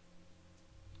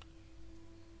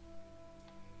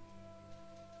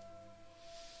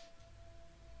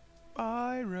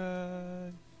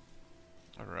 Byron.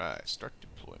 Alright, start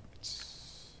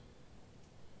deployments.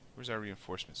 Where's our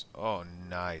reinforcements? Oh,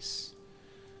 nice.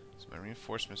 So my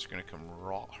reinforcements are going to come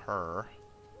raw her.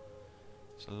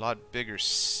 It's a lot bigger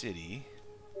city.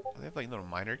 Oh, they have like little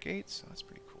miner gates? Oh, that's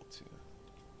pretty cool too.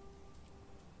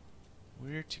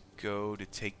 Where to go to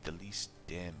take the least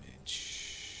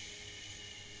damage?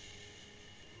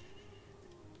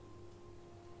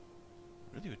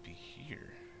 Really would be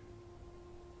here.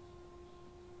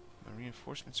 My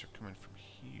reinforcements are coming from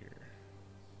here.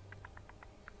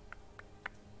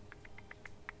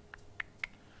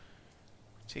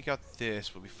 Take out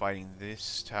this, we'll be fighting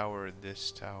this tower,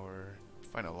 this tower.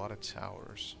 Find a lot of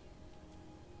towers.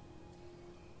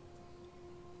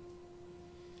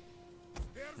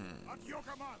 At your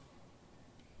command.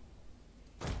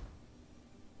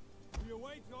 We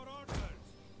await your orders.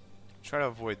 Try to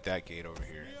avoid that gate over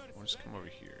here. We'll just come over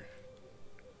here.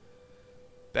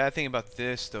 Bad thing about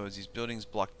this though is these buildings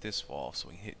block this wall, so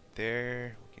we can hit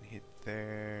there, we can hit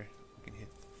there, we can hit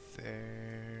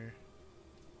there.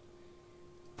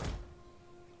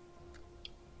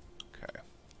 Okay.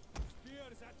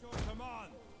 Spears at your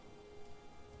command.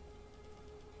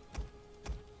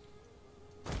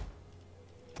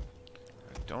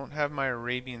 I don't have my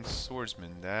Arabian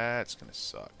swordsman, that's gonna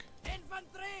suck.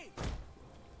 Infantry.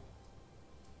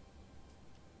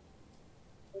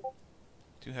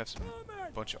 Do have some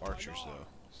bunch of archers though,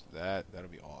 so that'll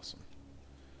be awesome.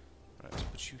 Alright, let's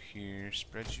put you here,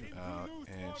 spread you out,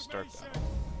 and start battle.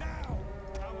 Now,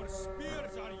 our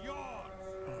spears are yours.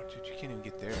 Oh, dude, you can't even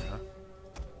get there, huh?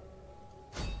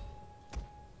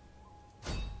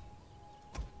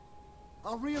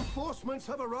 Our reinforcements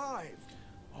have arrived.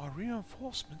 Our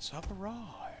reinforcements have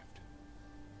arrived.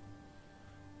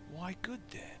 Why good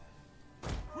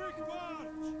then? Quick march.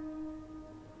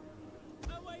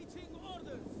 Awaiting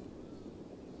orders.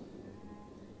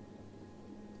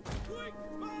 Quick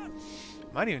march.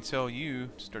 Might even tell you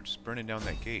to start just burning down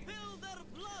that gate. Spill their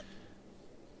blood.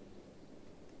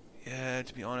 Yeah,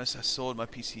 to be honest, I sold my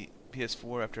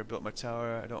PS4 after I built my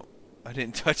tower. I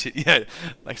didn't touch it yet.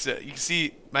 Like I said, you can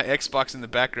see my Xbox in the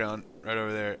background right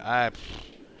over there. I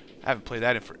haven't played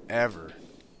that in forever.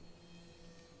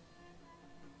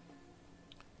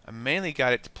 I mainly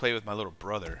got it to play with my little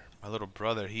brother. My little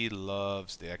brother, he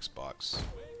loves the Xbox.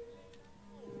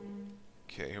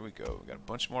 Okay, here we go. We got a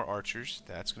bunch more archers.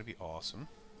 That's going to be awesome.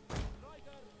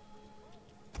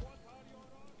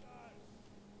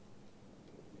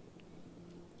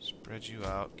 Spread you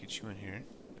out. Get you in here.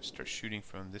 Let's start shooting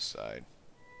from this side.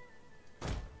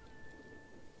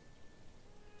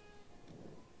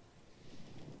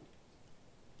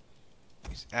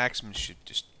 These axemen should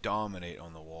just dominate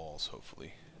on the walls,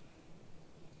 hopefully.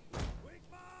 Quick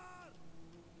march.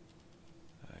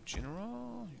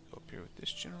 General, you go up here with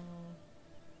this general.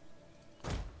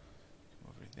 Come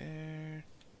over there.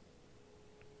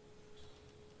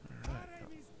 Alright,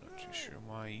 not too sure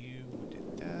why you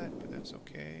did that, but that's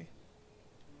okay.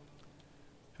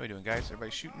 How we doing, guys?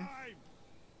 Everybody shooting?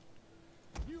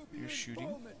 You're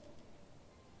shooting.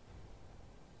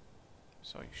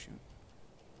 Saw you shoot.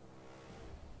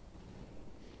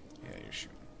 Yeah, you're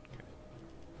shooting. Okay.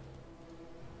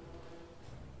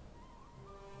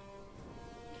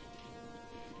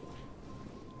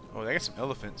 Oh, they got some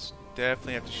elephants.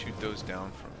 Definitely have to shoot those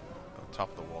down from on top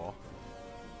of the wall.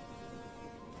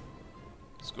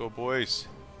 Let's go, boys.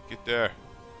 Get there.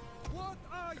 What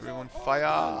are Everyone your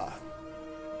fire! orders?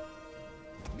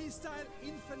 Missile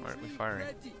infantry Why aren't we firing?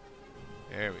 ready.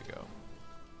 There we go.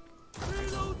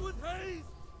 Reload with haste.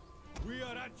 We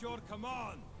are at your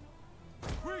command.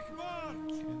 Quick march.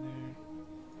 Get in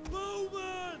there.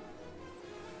 Bowman.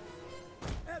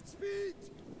 At speed.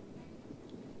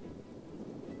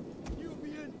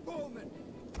 Nubian bowmen.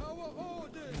 Our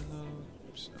orders.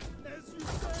 Oops. As you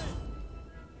say.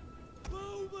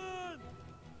 Bowman.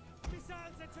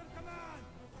 Missiles at your command.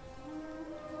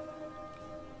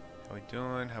 How we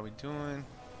doing? How we doing?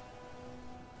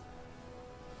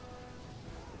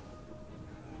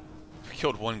 We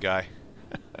killed one guy.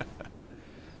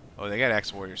 Oh, they got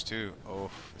axe warriors too.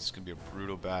 Oh, this is gonna be a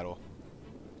brutal battle.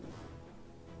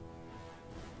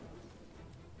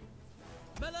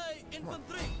 Melee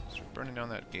infantry. Start burning down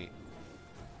that gate.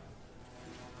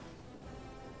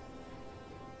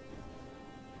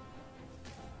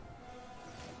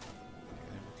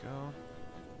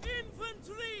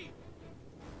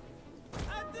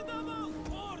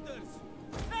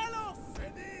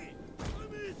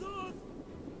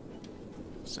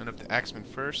 Send up the axemen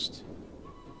first.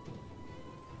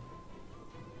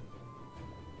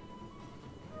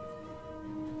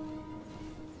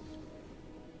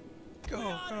 Go, We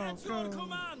are go, at your go.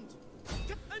 command.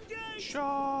 Engage!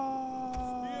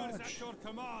 Charge! Spears at your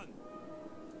command.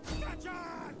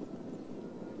 Gotcha!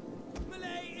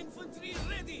 Melee infantry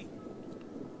ready.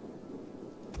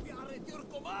 We are at your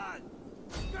command.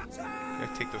 Gotcha!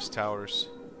 Gotta take those towers.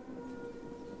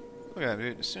 Look at that,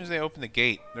 dude. As soon as they open the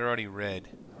gate, they're already red.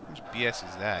 How much BS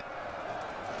is that?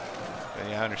 But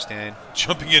yeah, I understand.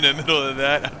 Jumping in the middle of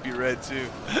that, I'd be red too.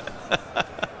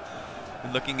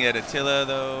 Been looking at Attila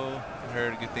though. I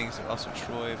heard good things. Also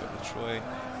Troy, but with Troy,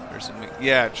 there's some.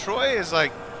 Yeah, Troy is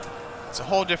like, it's a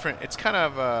whole different. It's kind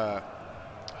of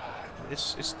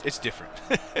it's different.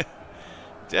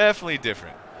 Definitely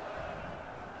different.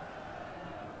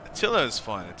 Attila is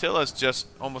fun. Attila is just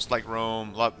almost like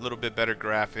Rome, little bit better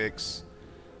graphics.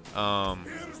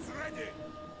 Spears ready.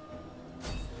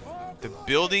 The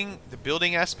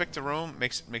building aspect of Rome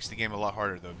makes the game a lot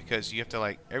harder though, because you have to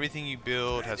like everything you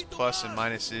build has plus and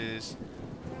minuses,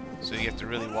 so you have to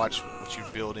really watch what you're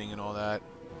building and all that.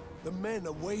 The men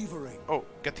are wavering. Oh,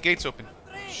 got the gates open.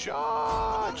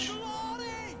 Charge!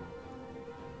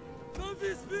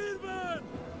 Heavy spearmen.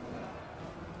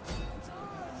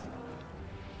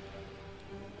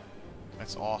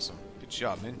 That's awesome. Good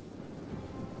job, man.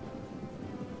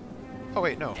 Oh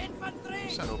wait, no, Infantry.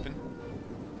 it's not open.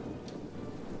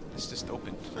 It's just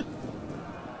open.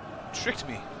 Tricked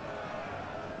me.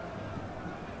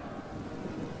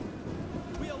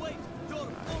 We await your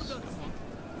orders.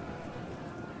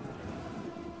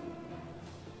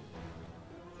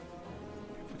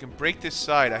 If we can break this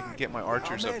side, I can get my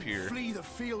archers Our up men here. flee the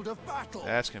field of battle.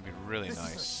 That's gonna be really This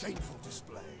nice. is a shameful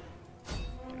display.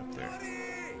 Get up there.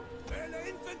 Melee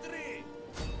infantry.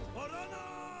 For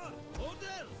honor.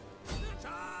 Orders.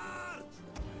 Charge.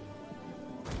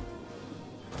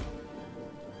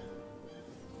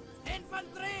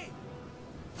 Infantry.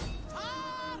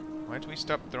 Charge. Why don't we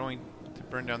stop throwing to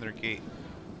burn down their gate?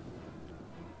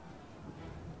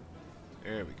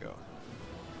 There we go.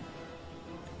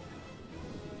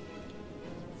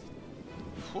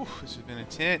 Whew, this has been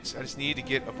intense. I just need to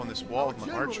get up on this wall Our with my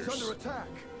general is archers. under attack.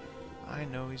 I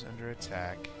know he's under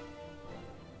attack.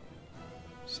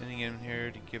 Sending him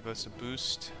here to give us a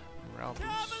boost. Morale boost.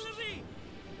 Cavalry.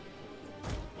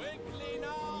 Quickly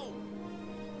now.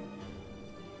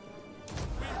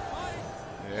 We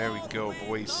fight. There we or go, we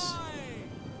boys. die.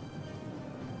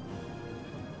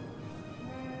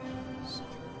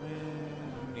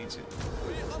 Who needs it?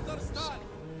 We understand.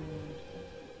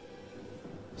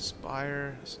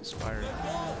 Spire. Spire. The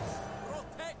gods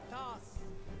protect us.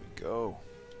 Here we go.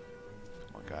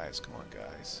 Come on, guys. Come on,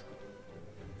 guys.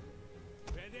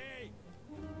 Ready.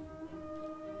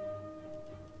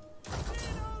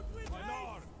 Reload with my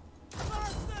lord.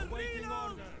 Faster, waiting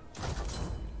order.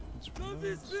 Let's Heavy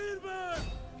reload. spearmen.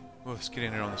 Oh, let's get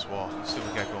in there on this wall. Let's see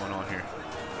what we got going on here.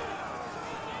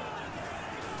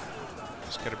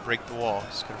 Just gotta break the wall.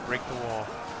 Just gotta break the wall.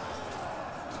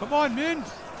 Come on, men!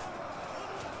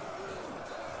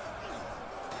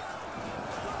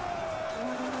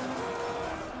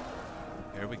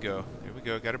 There we go. There we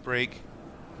go. Gotta break.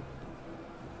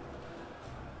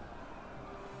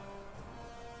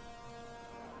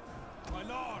 My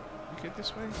lord. We good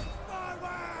this way?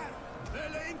 Forward.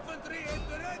 Melee infantry at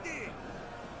the ready.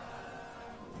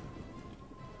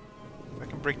 If I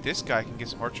can break this guy, I can get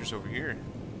some archers over here. Here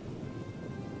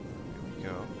we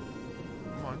go.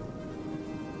 Come on.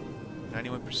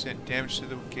 91% damage to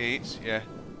the gates. Yeah,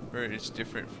 it's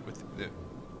different with the.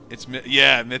 It's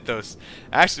yeah, Mythos.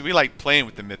 Actually, we like playing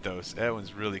with the Mythos. That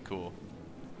one's really cool.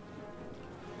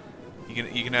 You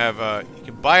can have you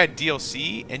can buy a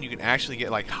DLC and you can actually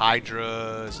get like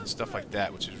Hydras and stuff like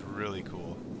that, which is really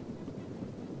cool.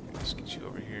 Let's get you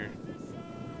over here.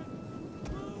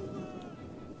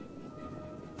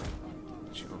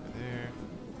 Get you over there.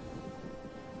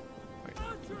 Wait,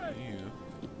 you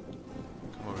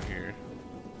come over here.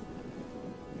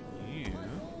 You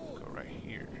go right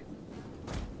here.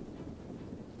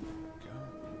 Go.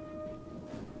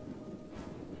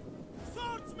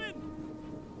 Swordsman.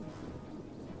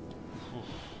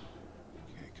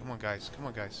 Okay, come on, guys. Come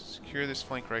on, guys. Secure this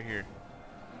flank right here.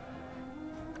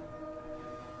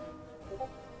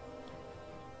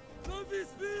 Heavy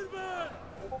spearmen.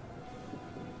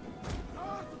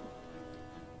 North.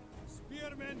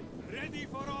 Spearmen ready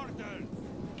for orders.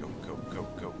 Go, go, go,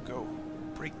 go, go.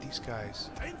 Break these guys.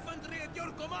 Infantry at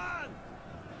your command.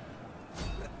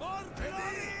 More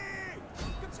ready.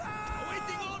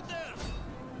 Awaiting orders.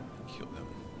 Kill them.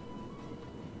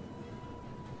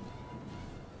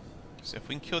 So if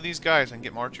we can kill these guys, I can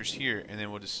get my archers here, and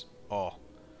then we'll just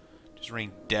just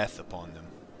rain death upon them.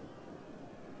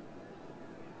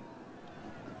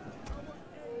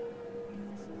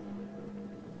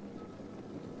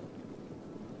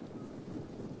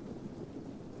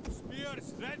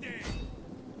 Spears ready.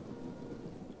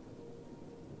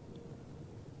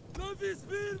 Novice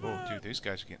spearman. Oh, dude, these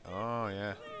guys are getting. Oh,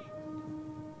 yeah.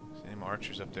 Same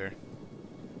archers up there.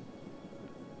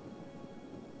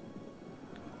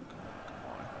 Come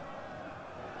on.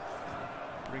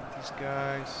 Break these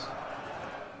guys.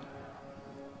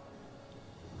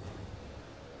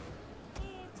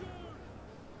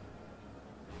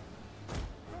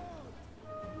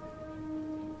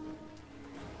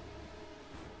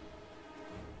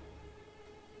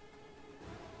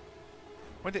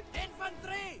 What did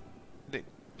Infantry.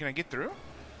 Can I get through?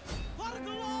 For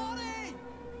glory.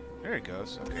 There it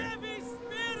goes. Okay. Heavy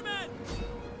spearmen.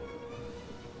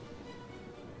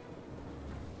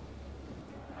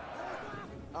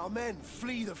 Our men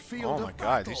flee the field Oh of my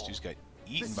god, battle. these dudes got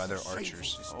eaten This by is their a shameful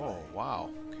archers. display. Oh, wow.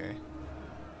 Okay.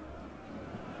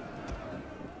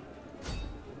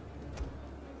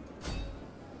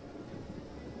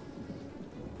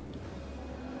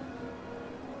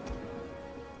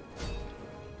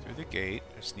 Through the gate.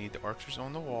 I just need the archers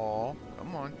on the wall.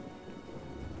 Come on.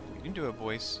 You can do it,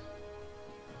 boys.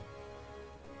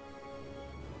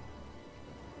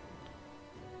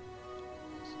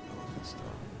 Some elephants, though.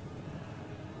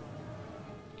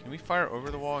 Can we fire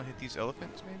over the wall and hit these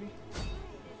elephants, maybe?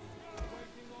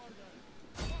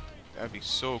 That'd be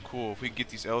so cool if we could get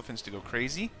these elephants to go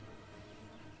crazy.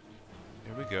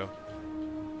 There we go.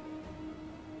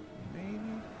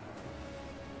 Maybe.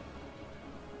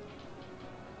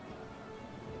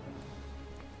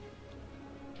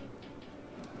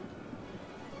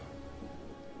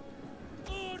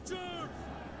 Archers.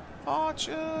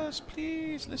 Archers,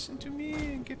 please listen to me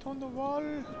and get on the wall.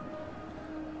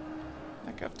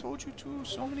 Like I've told you to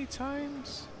so many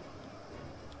times.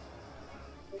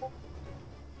 A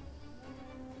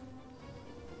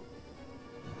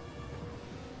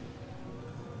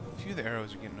few of the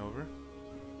arrows are getting over.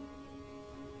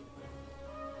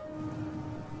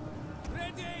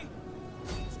 Ready.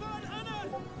 Swan honor.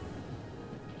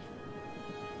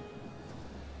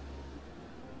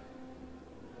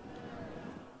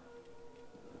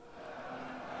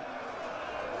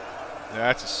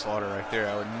 That's a slaughter right there.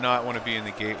 I would not want to be in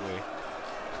the gateway.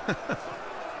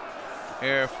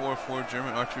 Air 4-4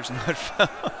 German archers not found.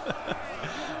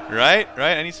 Right?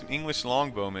 Right? I need some English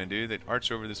longbowmen, dude, that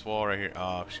arch over this wall right here.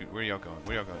 Oh, shoot. Where y'all going?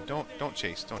 Where y'all going? Don't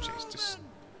chase. Don't chase. Just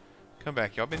come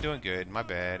back. Y'all been doing good. My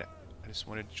bad. I just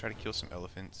wanted to try to kill some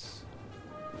elephants.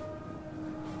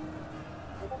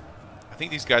 I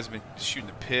think these guys have been shooting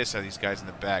the piss out of these guys in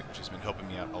the back, which has been helping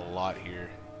me out a lot here.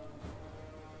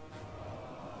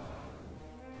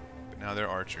 But now they're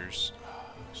archers.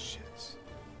 Oh, shit.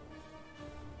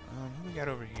 Who we got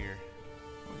over here?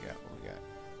 What we got? What we got?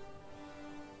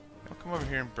 I'll come over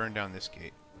here and burn down this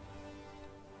gate.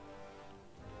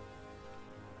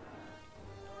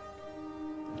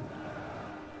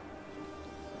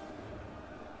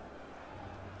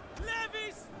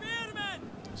 Heavy spearmen.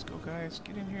 Let's go, guys.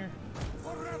 Get in here.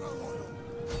 Forever loyal.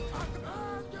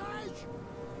 Engage!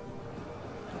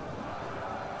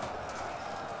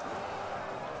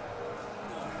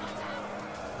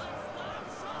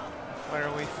 Fight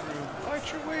our way through.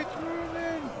 Fight your way through,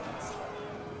 man.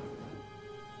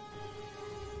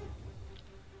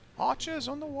 Archers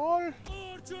on the wall.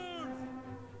 Archers.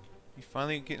 You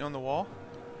finally getting on the wall?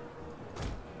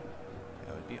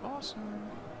 That would be awesome.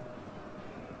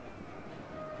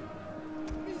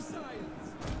 Missiles.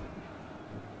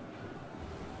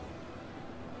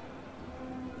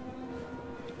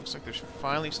 Looks like they're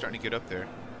finally starting to get up there.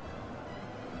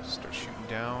 Start shooting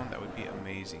down. That would be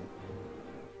amazing.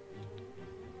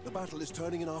 The battle is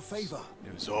turning in our favor.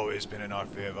 It has always been in our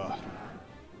favor.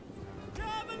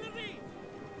 Cavalry.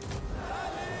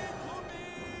 Rally to me.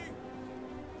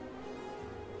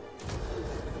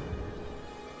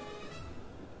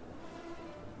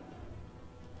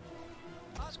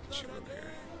 Let's get you over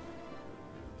here.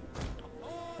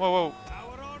 Whoa, whoa.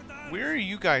 Our orders. Where are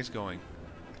you guys going?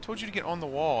 I told you to get on the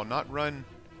wall, not run.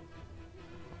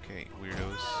 Okay,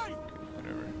 weirdos. Okay,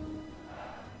 whatever.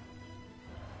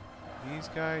 These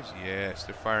guys? Yes,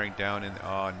 they're firing down in.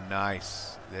 Oh,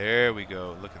 nice. There we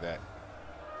go. Look at that.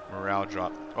 Morale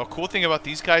drop. Oh, cool thing about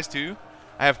these guys, too.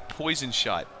 I have poison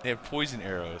shot. They have poison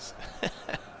arrows.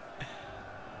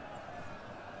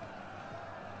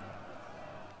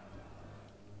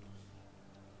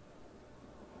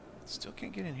 Still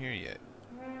can't get in here yet.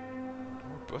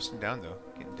 We're busting down, though.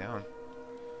 Getting down.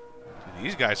 Dude,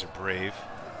 these guys are brave.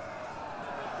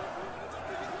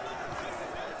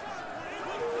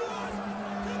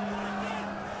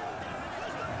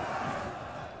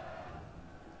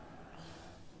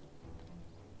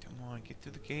 Come on, get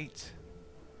through the gate.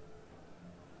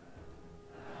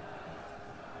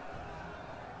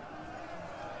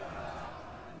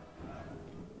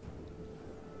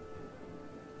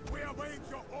 We await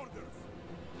your orders.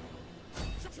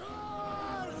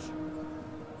 Charge!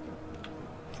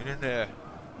 Get in there.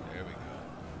 There we go.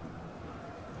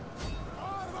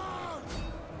 Forward!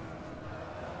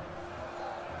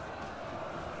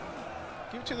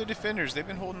 Give it to the defenders. They've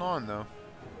been holding on, though.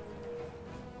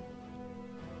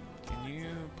 Can you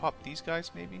pop these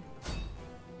guys, maybe? It'd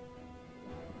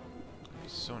be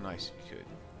so nice if you could.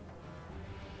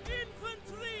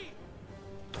 Infantry!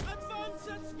 Advance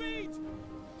at speed!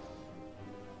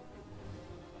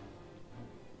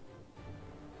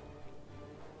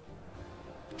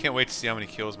 Can't wait to see how many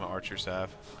kills my archers have.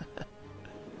 It's gonna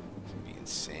be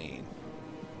insane.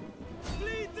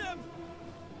 Lead them!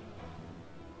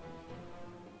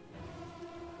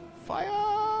 Fire!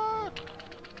 Order!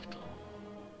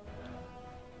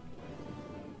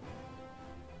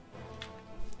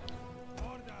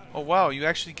 Oh wow, you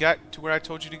actually got to where I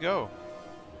told you to go.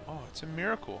 Oh, it's a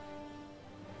miracle.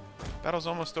 Battle's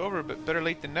almost over, but better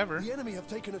late than never. The enemy have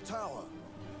taken a tower.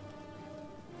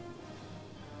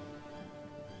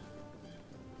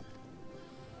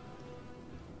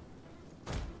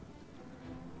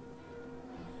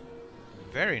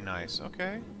 Very nice,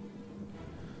 okay.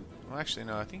 Well, actually,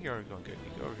 no, I think you're already going good.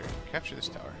 You go over here. Capture this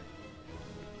tower.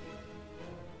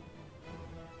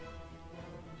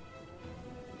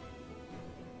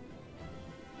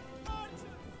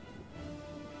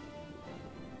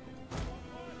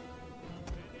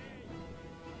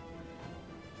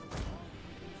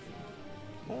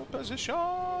 Hold position!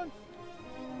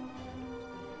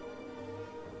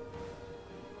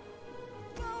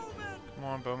 Come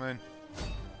on, bowman.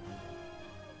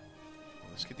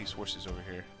 Let's get these horses over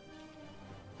here.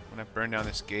 When I burn down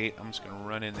this gate, I'm just going to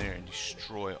run in there and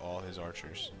destroy all his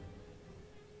archers.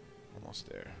 Almost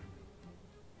there.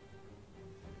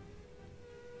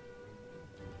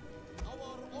 Our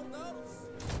orders!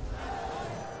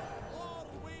 Or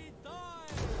we die!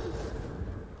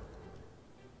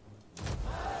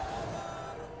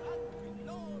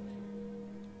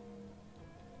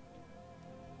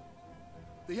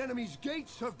 The enemy's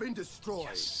gates have been destroyed.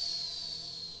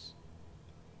 Yes.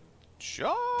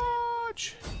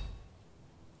 Charge!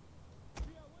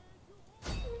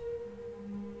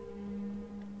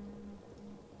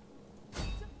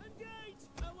 Engage!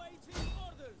 Awaiting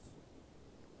orders!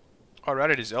 Oh, I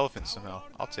routed his elephants somehow.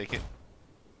 I'll take it.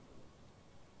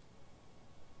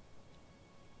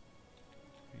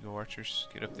 You go, archers.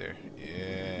 Get up there.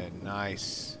 Yeah,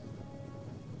 nice.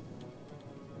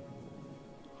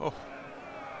 Oh.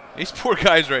 These poor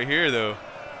guys right here, though.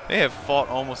 They have fought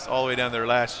almost all the way down their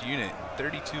last unit.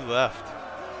 32 left.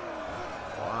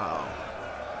 Wow.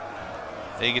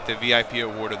 They get the VIP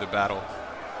award of the battle.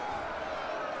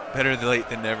 Better late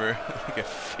than never. Like a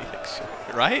phoenix.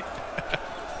 Right?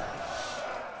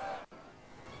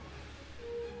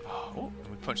 Oh,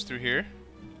 we punch through here.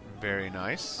 Very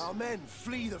nice. Our men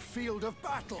flee the field of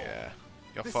battle. Yeah.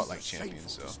 Y'all This fought is like a champions, shameful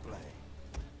so. display.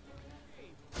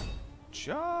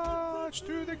 Charge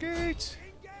through the gate.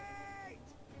 Engage!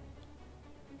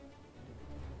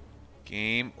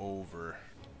 Game over.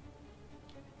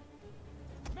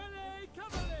 Melee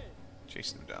cavalry!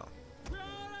 Chase them down. We are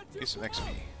at your Get some XP.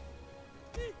 command!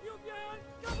 Ethiopian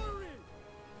cavalry!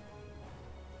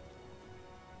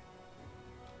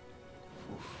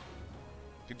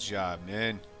 Good job,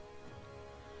 man.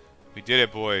 We did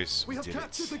it, boys. We have did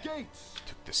captured it. the gates.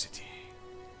 Took the city.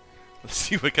 Let's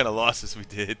see what kind of losses we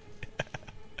did.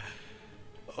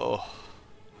 Oh.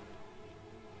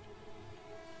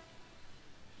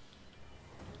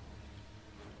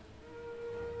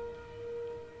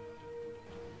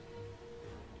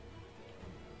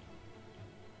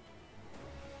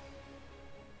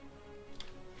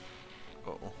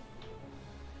 Uh-oh.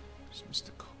 Just missed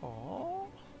a call.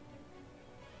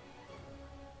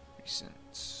 Recent.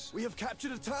 We have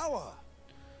captured a tower.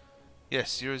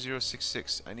 Yes,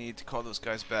 0066. I need to call those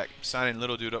guys back. I'm signing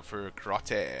little dude up for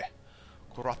karate.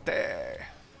 Karate.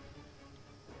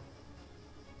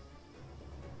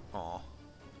 Aw.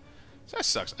 So that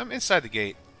sucks. I'm inside the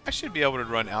gate. I should be able to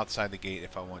run outside the gate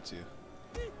if I want to.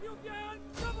 Ethiopian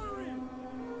cavalry!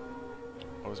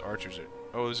 Oh, those archers are...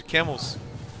 Oh, those are camels.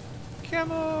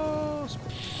 Camels!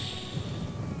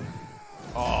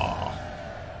 Oh.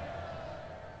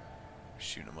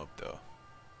 Shooting them up, though.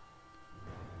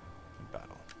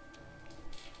 Battle.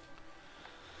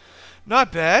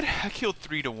 Not bad. I killed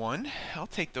 3 to 1. I'll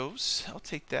take those. I'll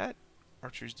take that.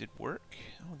 Archers did work.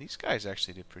 Oh, these guys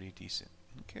actually did pretty decent.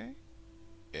 Okay.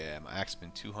 Yeah, my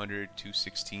axeman 200,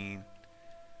 216.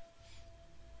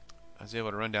 I was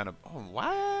able to run down a... Oh,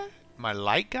 what? My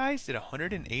light guys did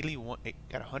 181...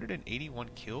 Got 181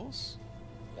 kills?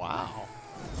 Wow.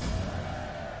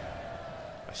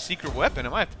 A secret weapon. I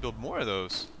might have to build more of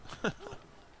those.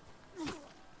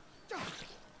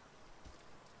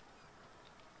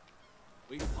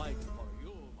 We fight for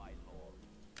you, my lord.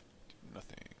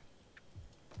 Nothing.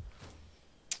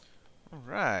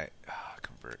 Alright.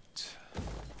 Convert.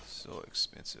 So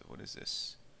expensive. What is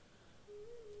this?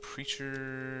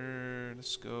 Preacher.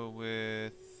 Let's go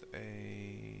with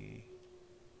a...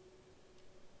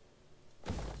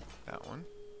 that one.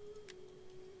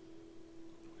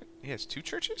 What? He has 2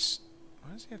 churches?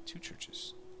 Why does he have 2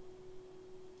 churches?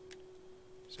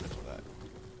 Search for that.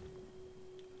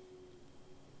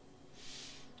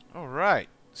 Alright,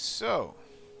 so.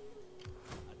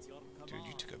 At your Dude, you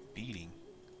command. took a beating.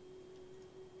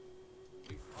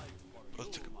 We fight for Both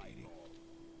you, took a my beating. lord.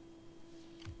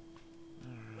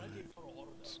 Ready for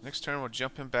orders. So next turn we'll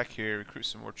jump him back here, recruit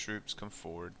some more troops, come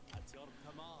forward. At your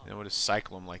command. Then we'll just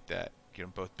cycle them like that. Get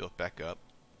them both built back up.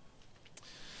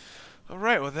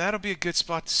 Alright, well that'll be a good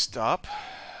spot to stop.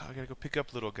 I gotta go pick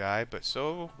up little guy, but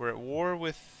so we're at war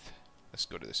with... Let's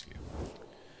go to this view.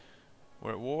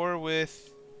 We're at war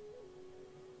with...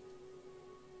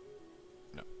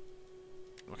 No.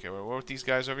 Okay, we're at war with these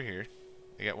guys over here.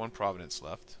 They got 1 province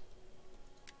left.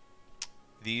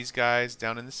 These guys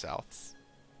down in the south.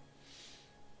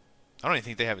 I don't even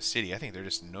think they have a city. I think they're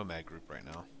just a nomad group right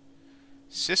now.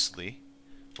 Sicily,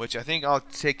 which I think I'll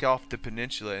take off the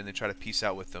peninsula and then try to peace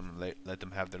out with them and let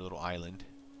them have their little island.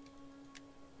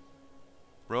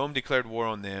 Rome declared war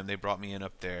on them. They brought me in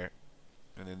up there.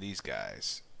 And then these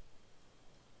guys.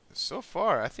 So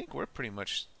far, I think we're pretty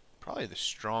much probably the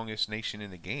strongest nation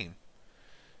in the game.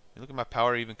 You look at my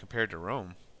power even compared to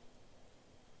Rome.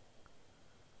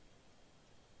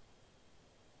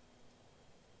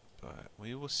 But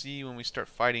we will see when we start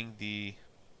fighting the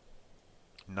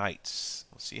knights.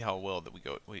 We'll see how well that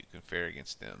we can fare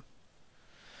against them.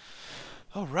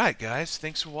 Alright guys,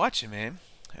 thanks for watching, man.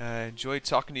 Enjoyed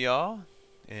talking to y'all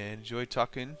and enjoyed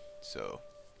talking, so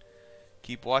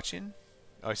keep watching.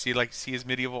 Oh, I see his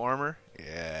medieval armor?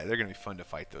 Yeah, they're gonna be fun to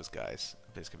fight those guys. I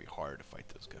bet it's gonna be hard to fight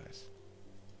those guys.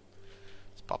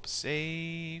 Let's pop a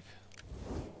save.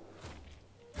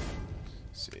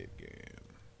 Save game.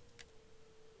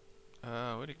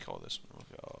 What do you call this one?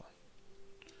 We'll go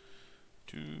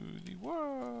to the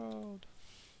world.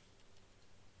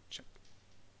 Check.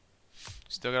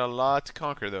 Still got a lot to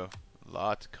conquer, though. A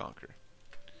lot to conquer.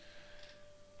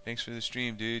 Thanks for the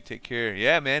stream, dude. Take care.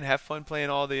 Yeah, man. Have fun playing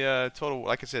all the total.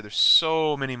 Like I said, there's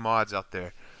so many mods out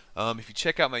there. If you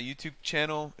check out my YouTube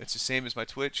channel, it's the same as my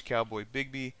Twitch, Cowboy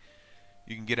Bigby.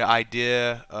 You can get an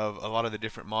idea of a lot of the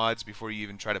different mods before you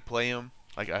even try to play them.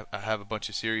 Like I have a bunch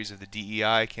of series of the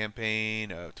DEI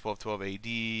campaign,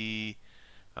 1212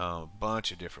 AD,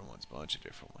 bunch of different ones.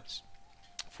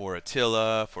 For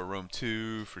Attila, for Rome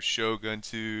 2, for Shogun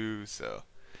 2. So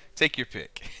take your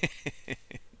pick.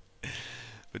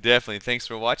 But definitely, thanks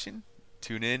for watching.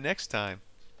 Tune in next time.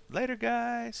 Later,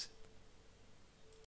 guys.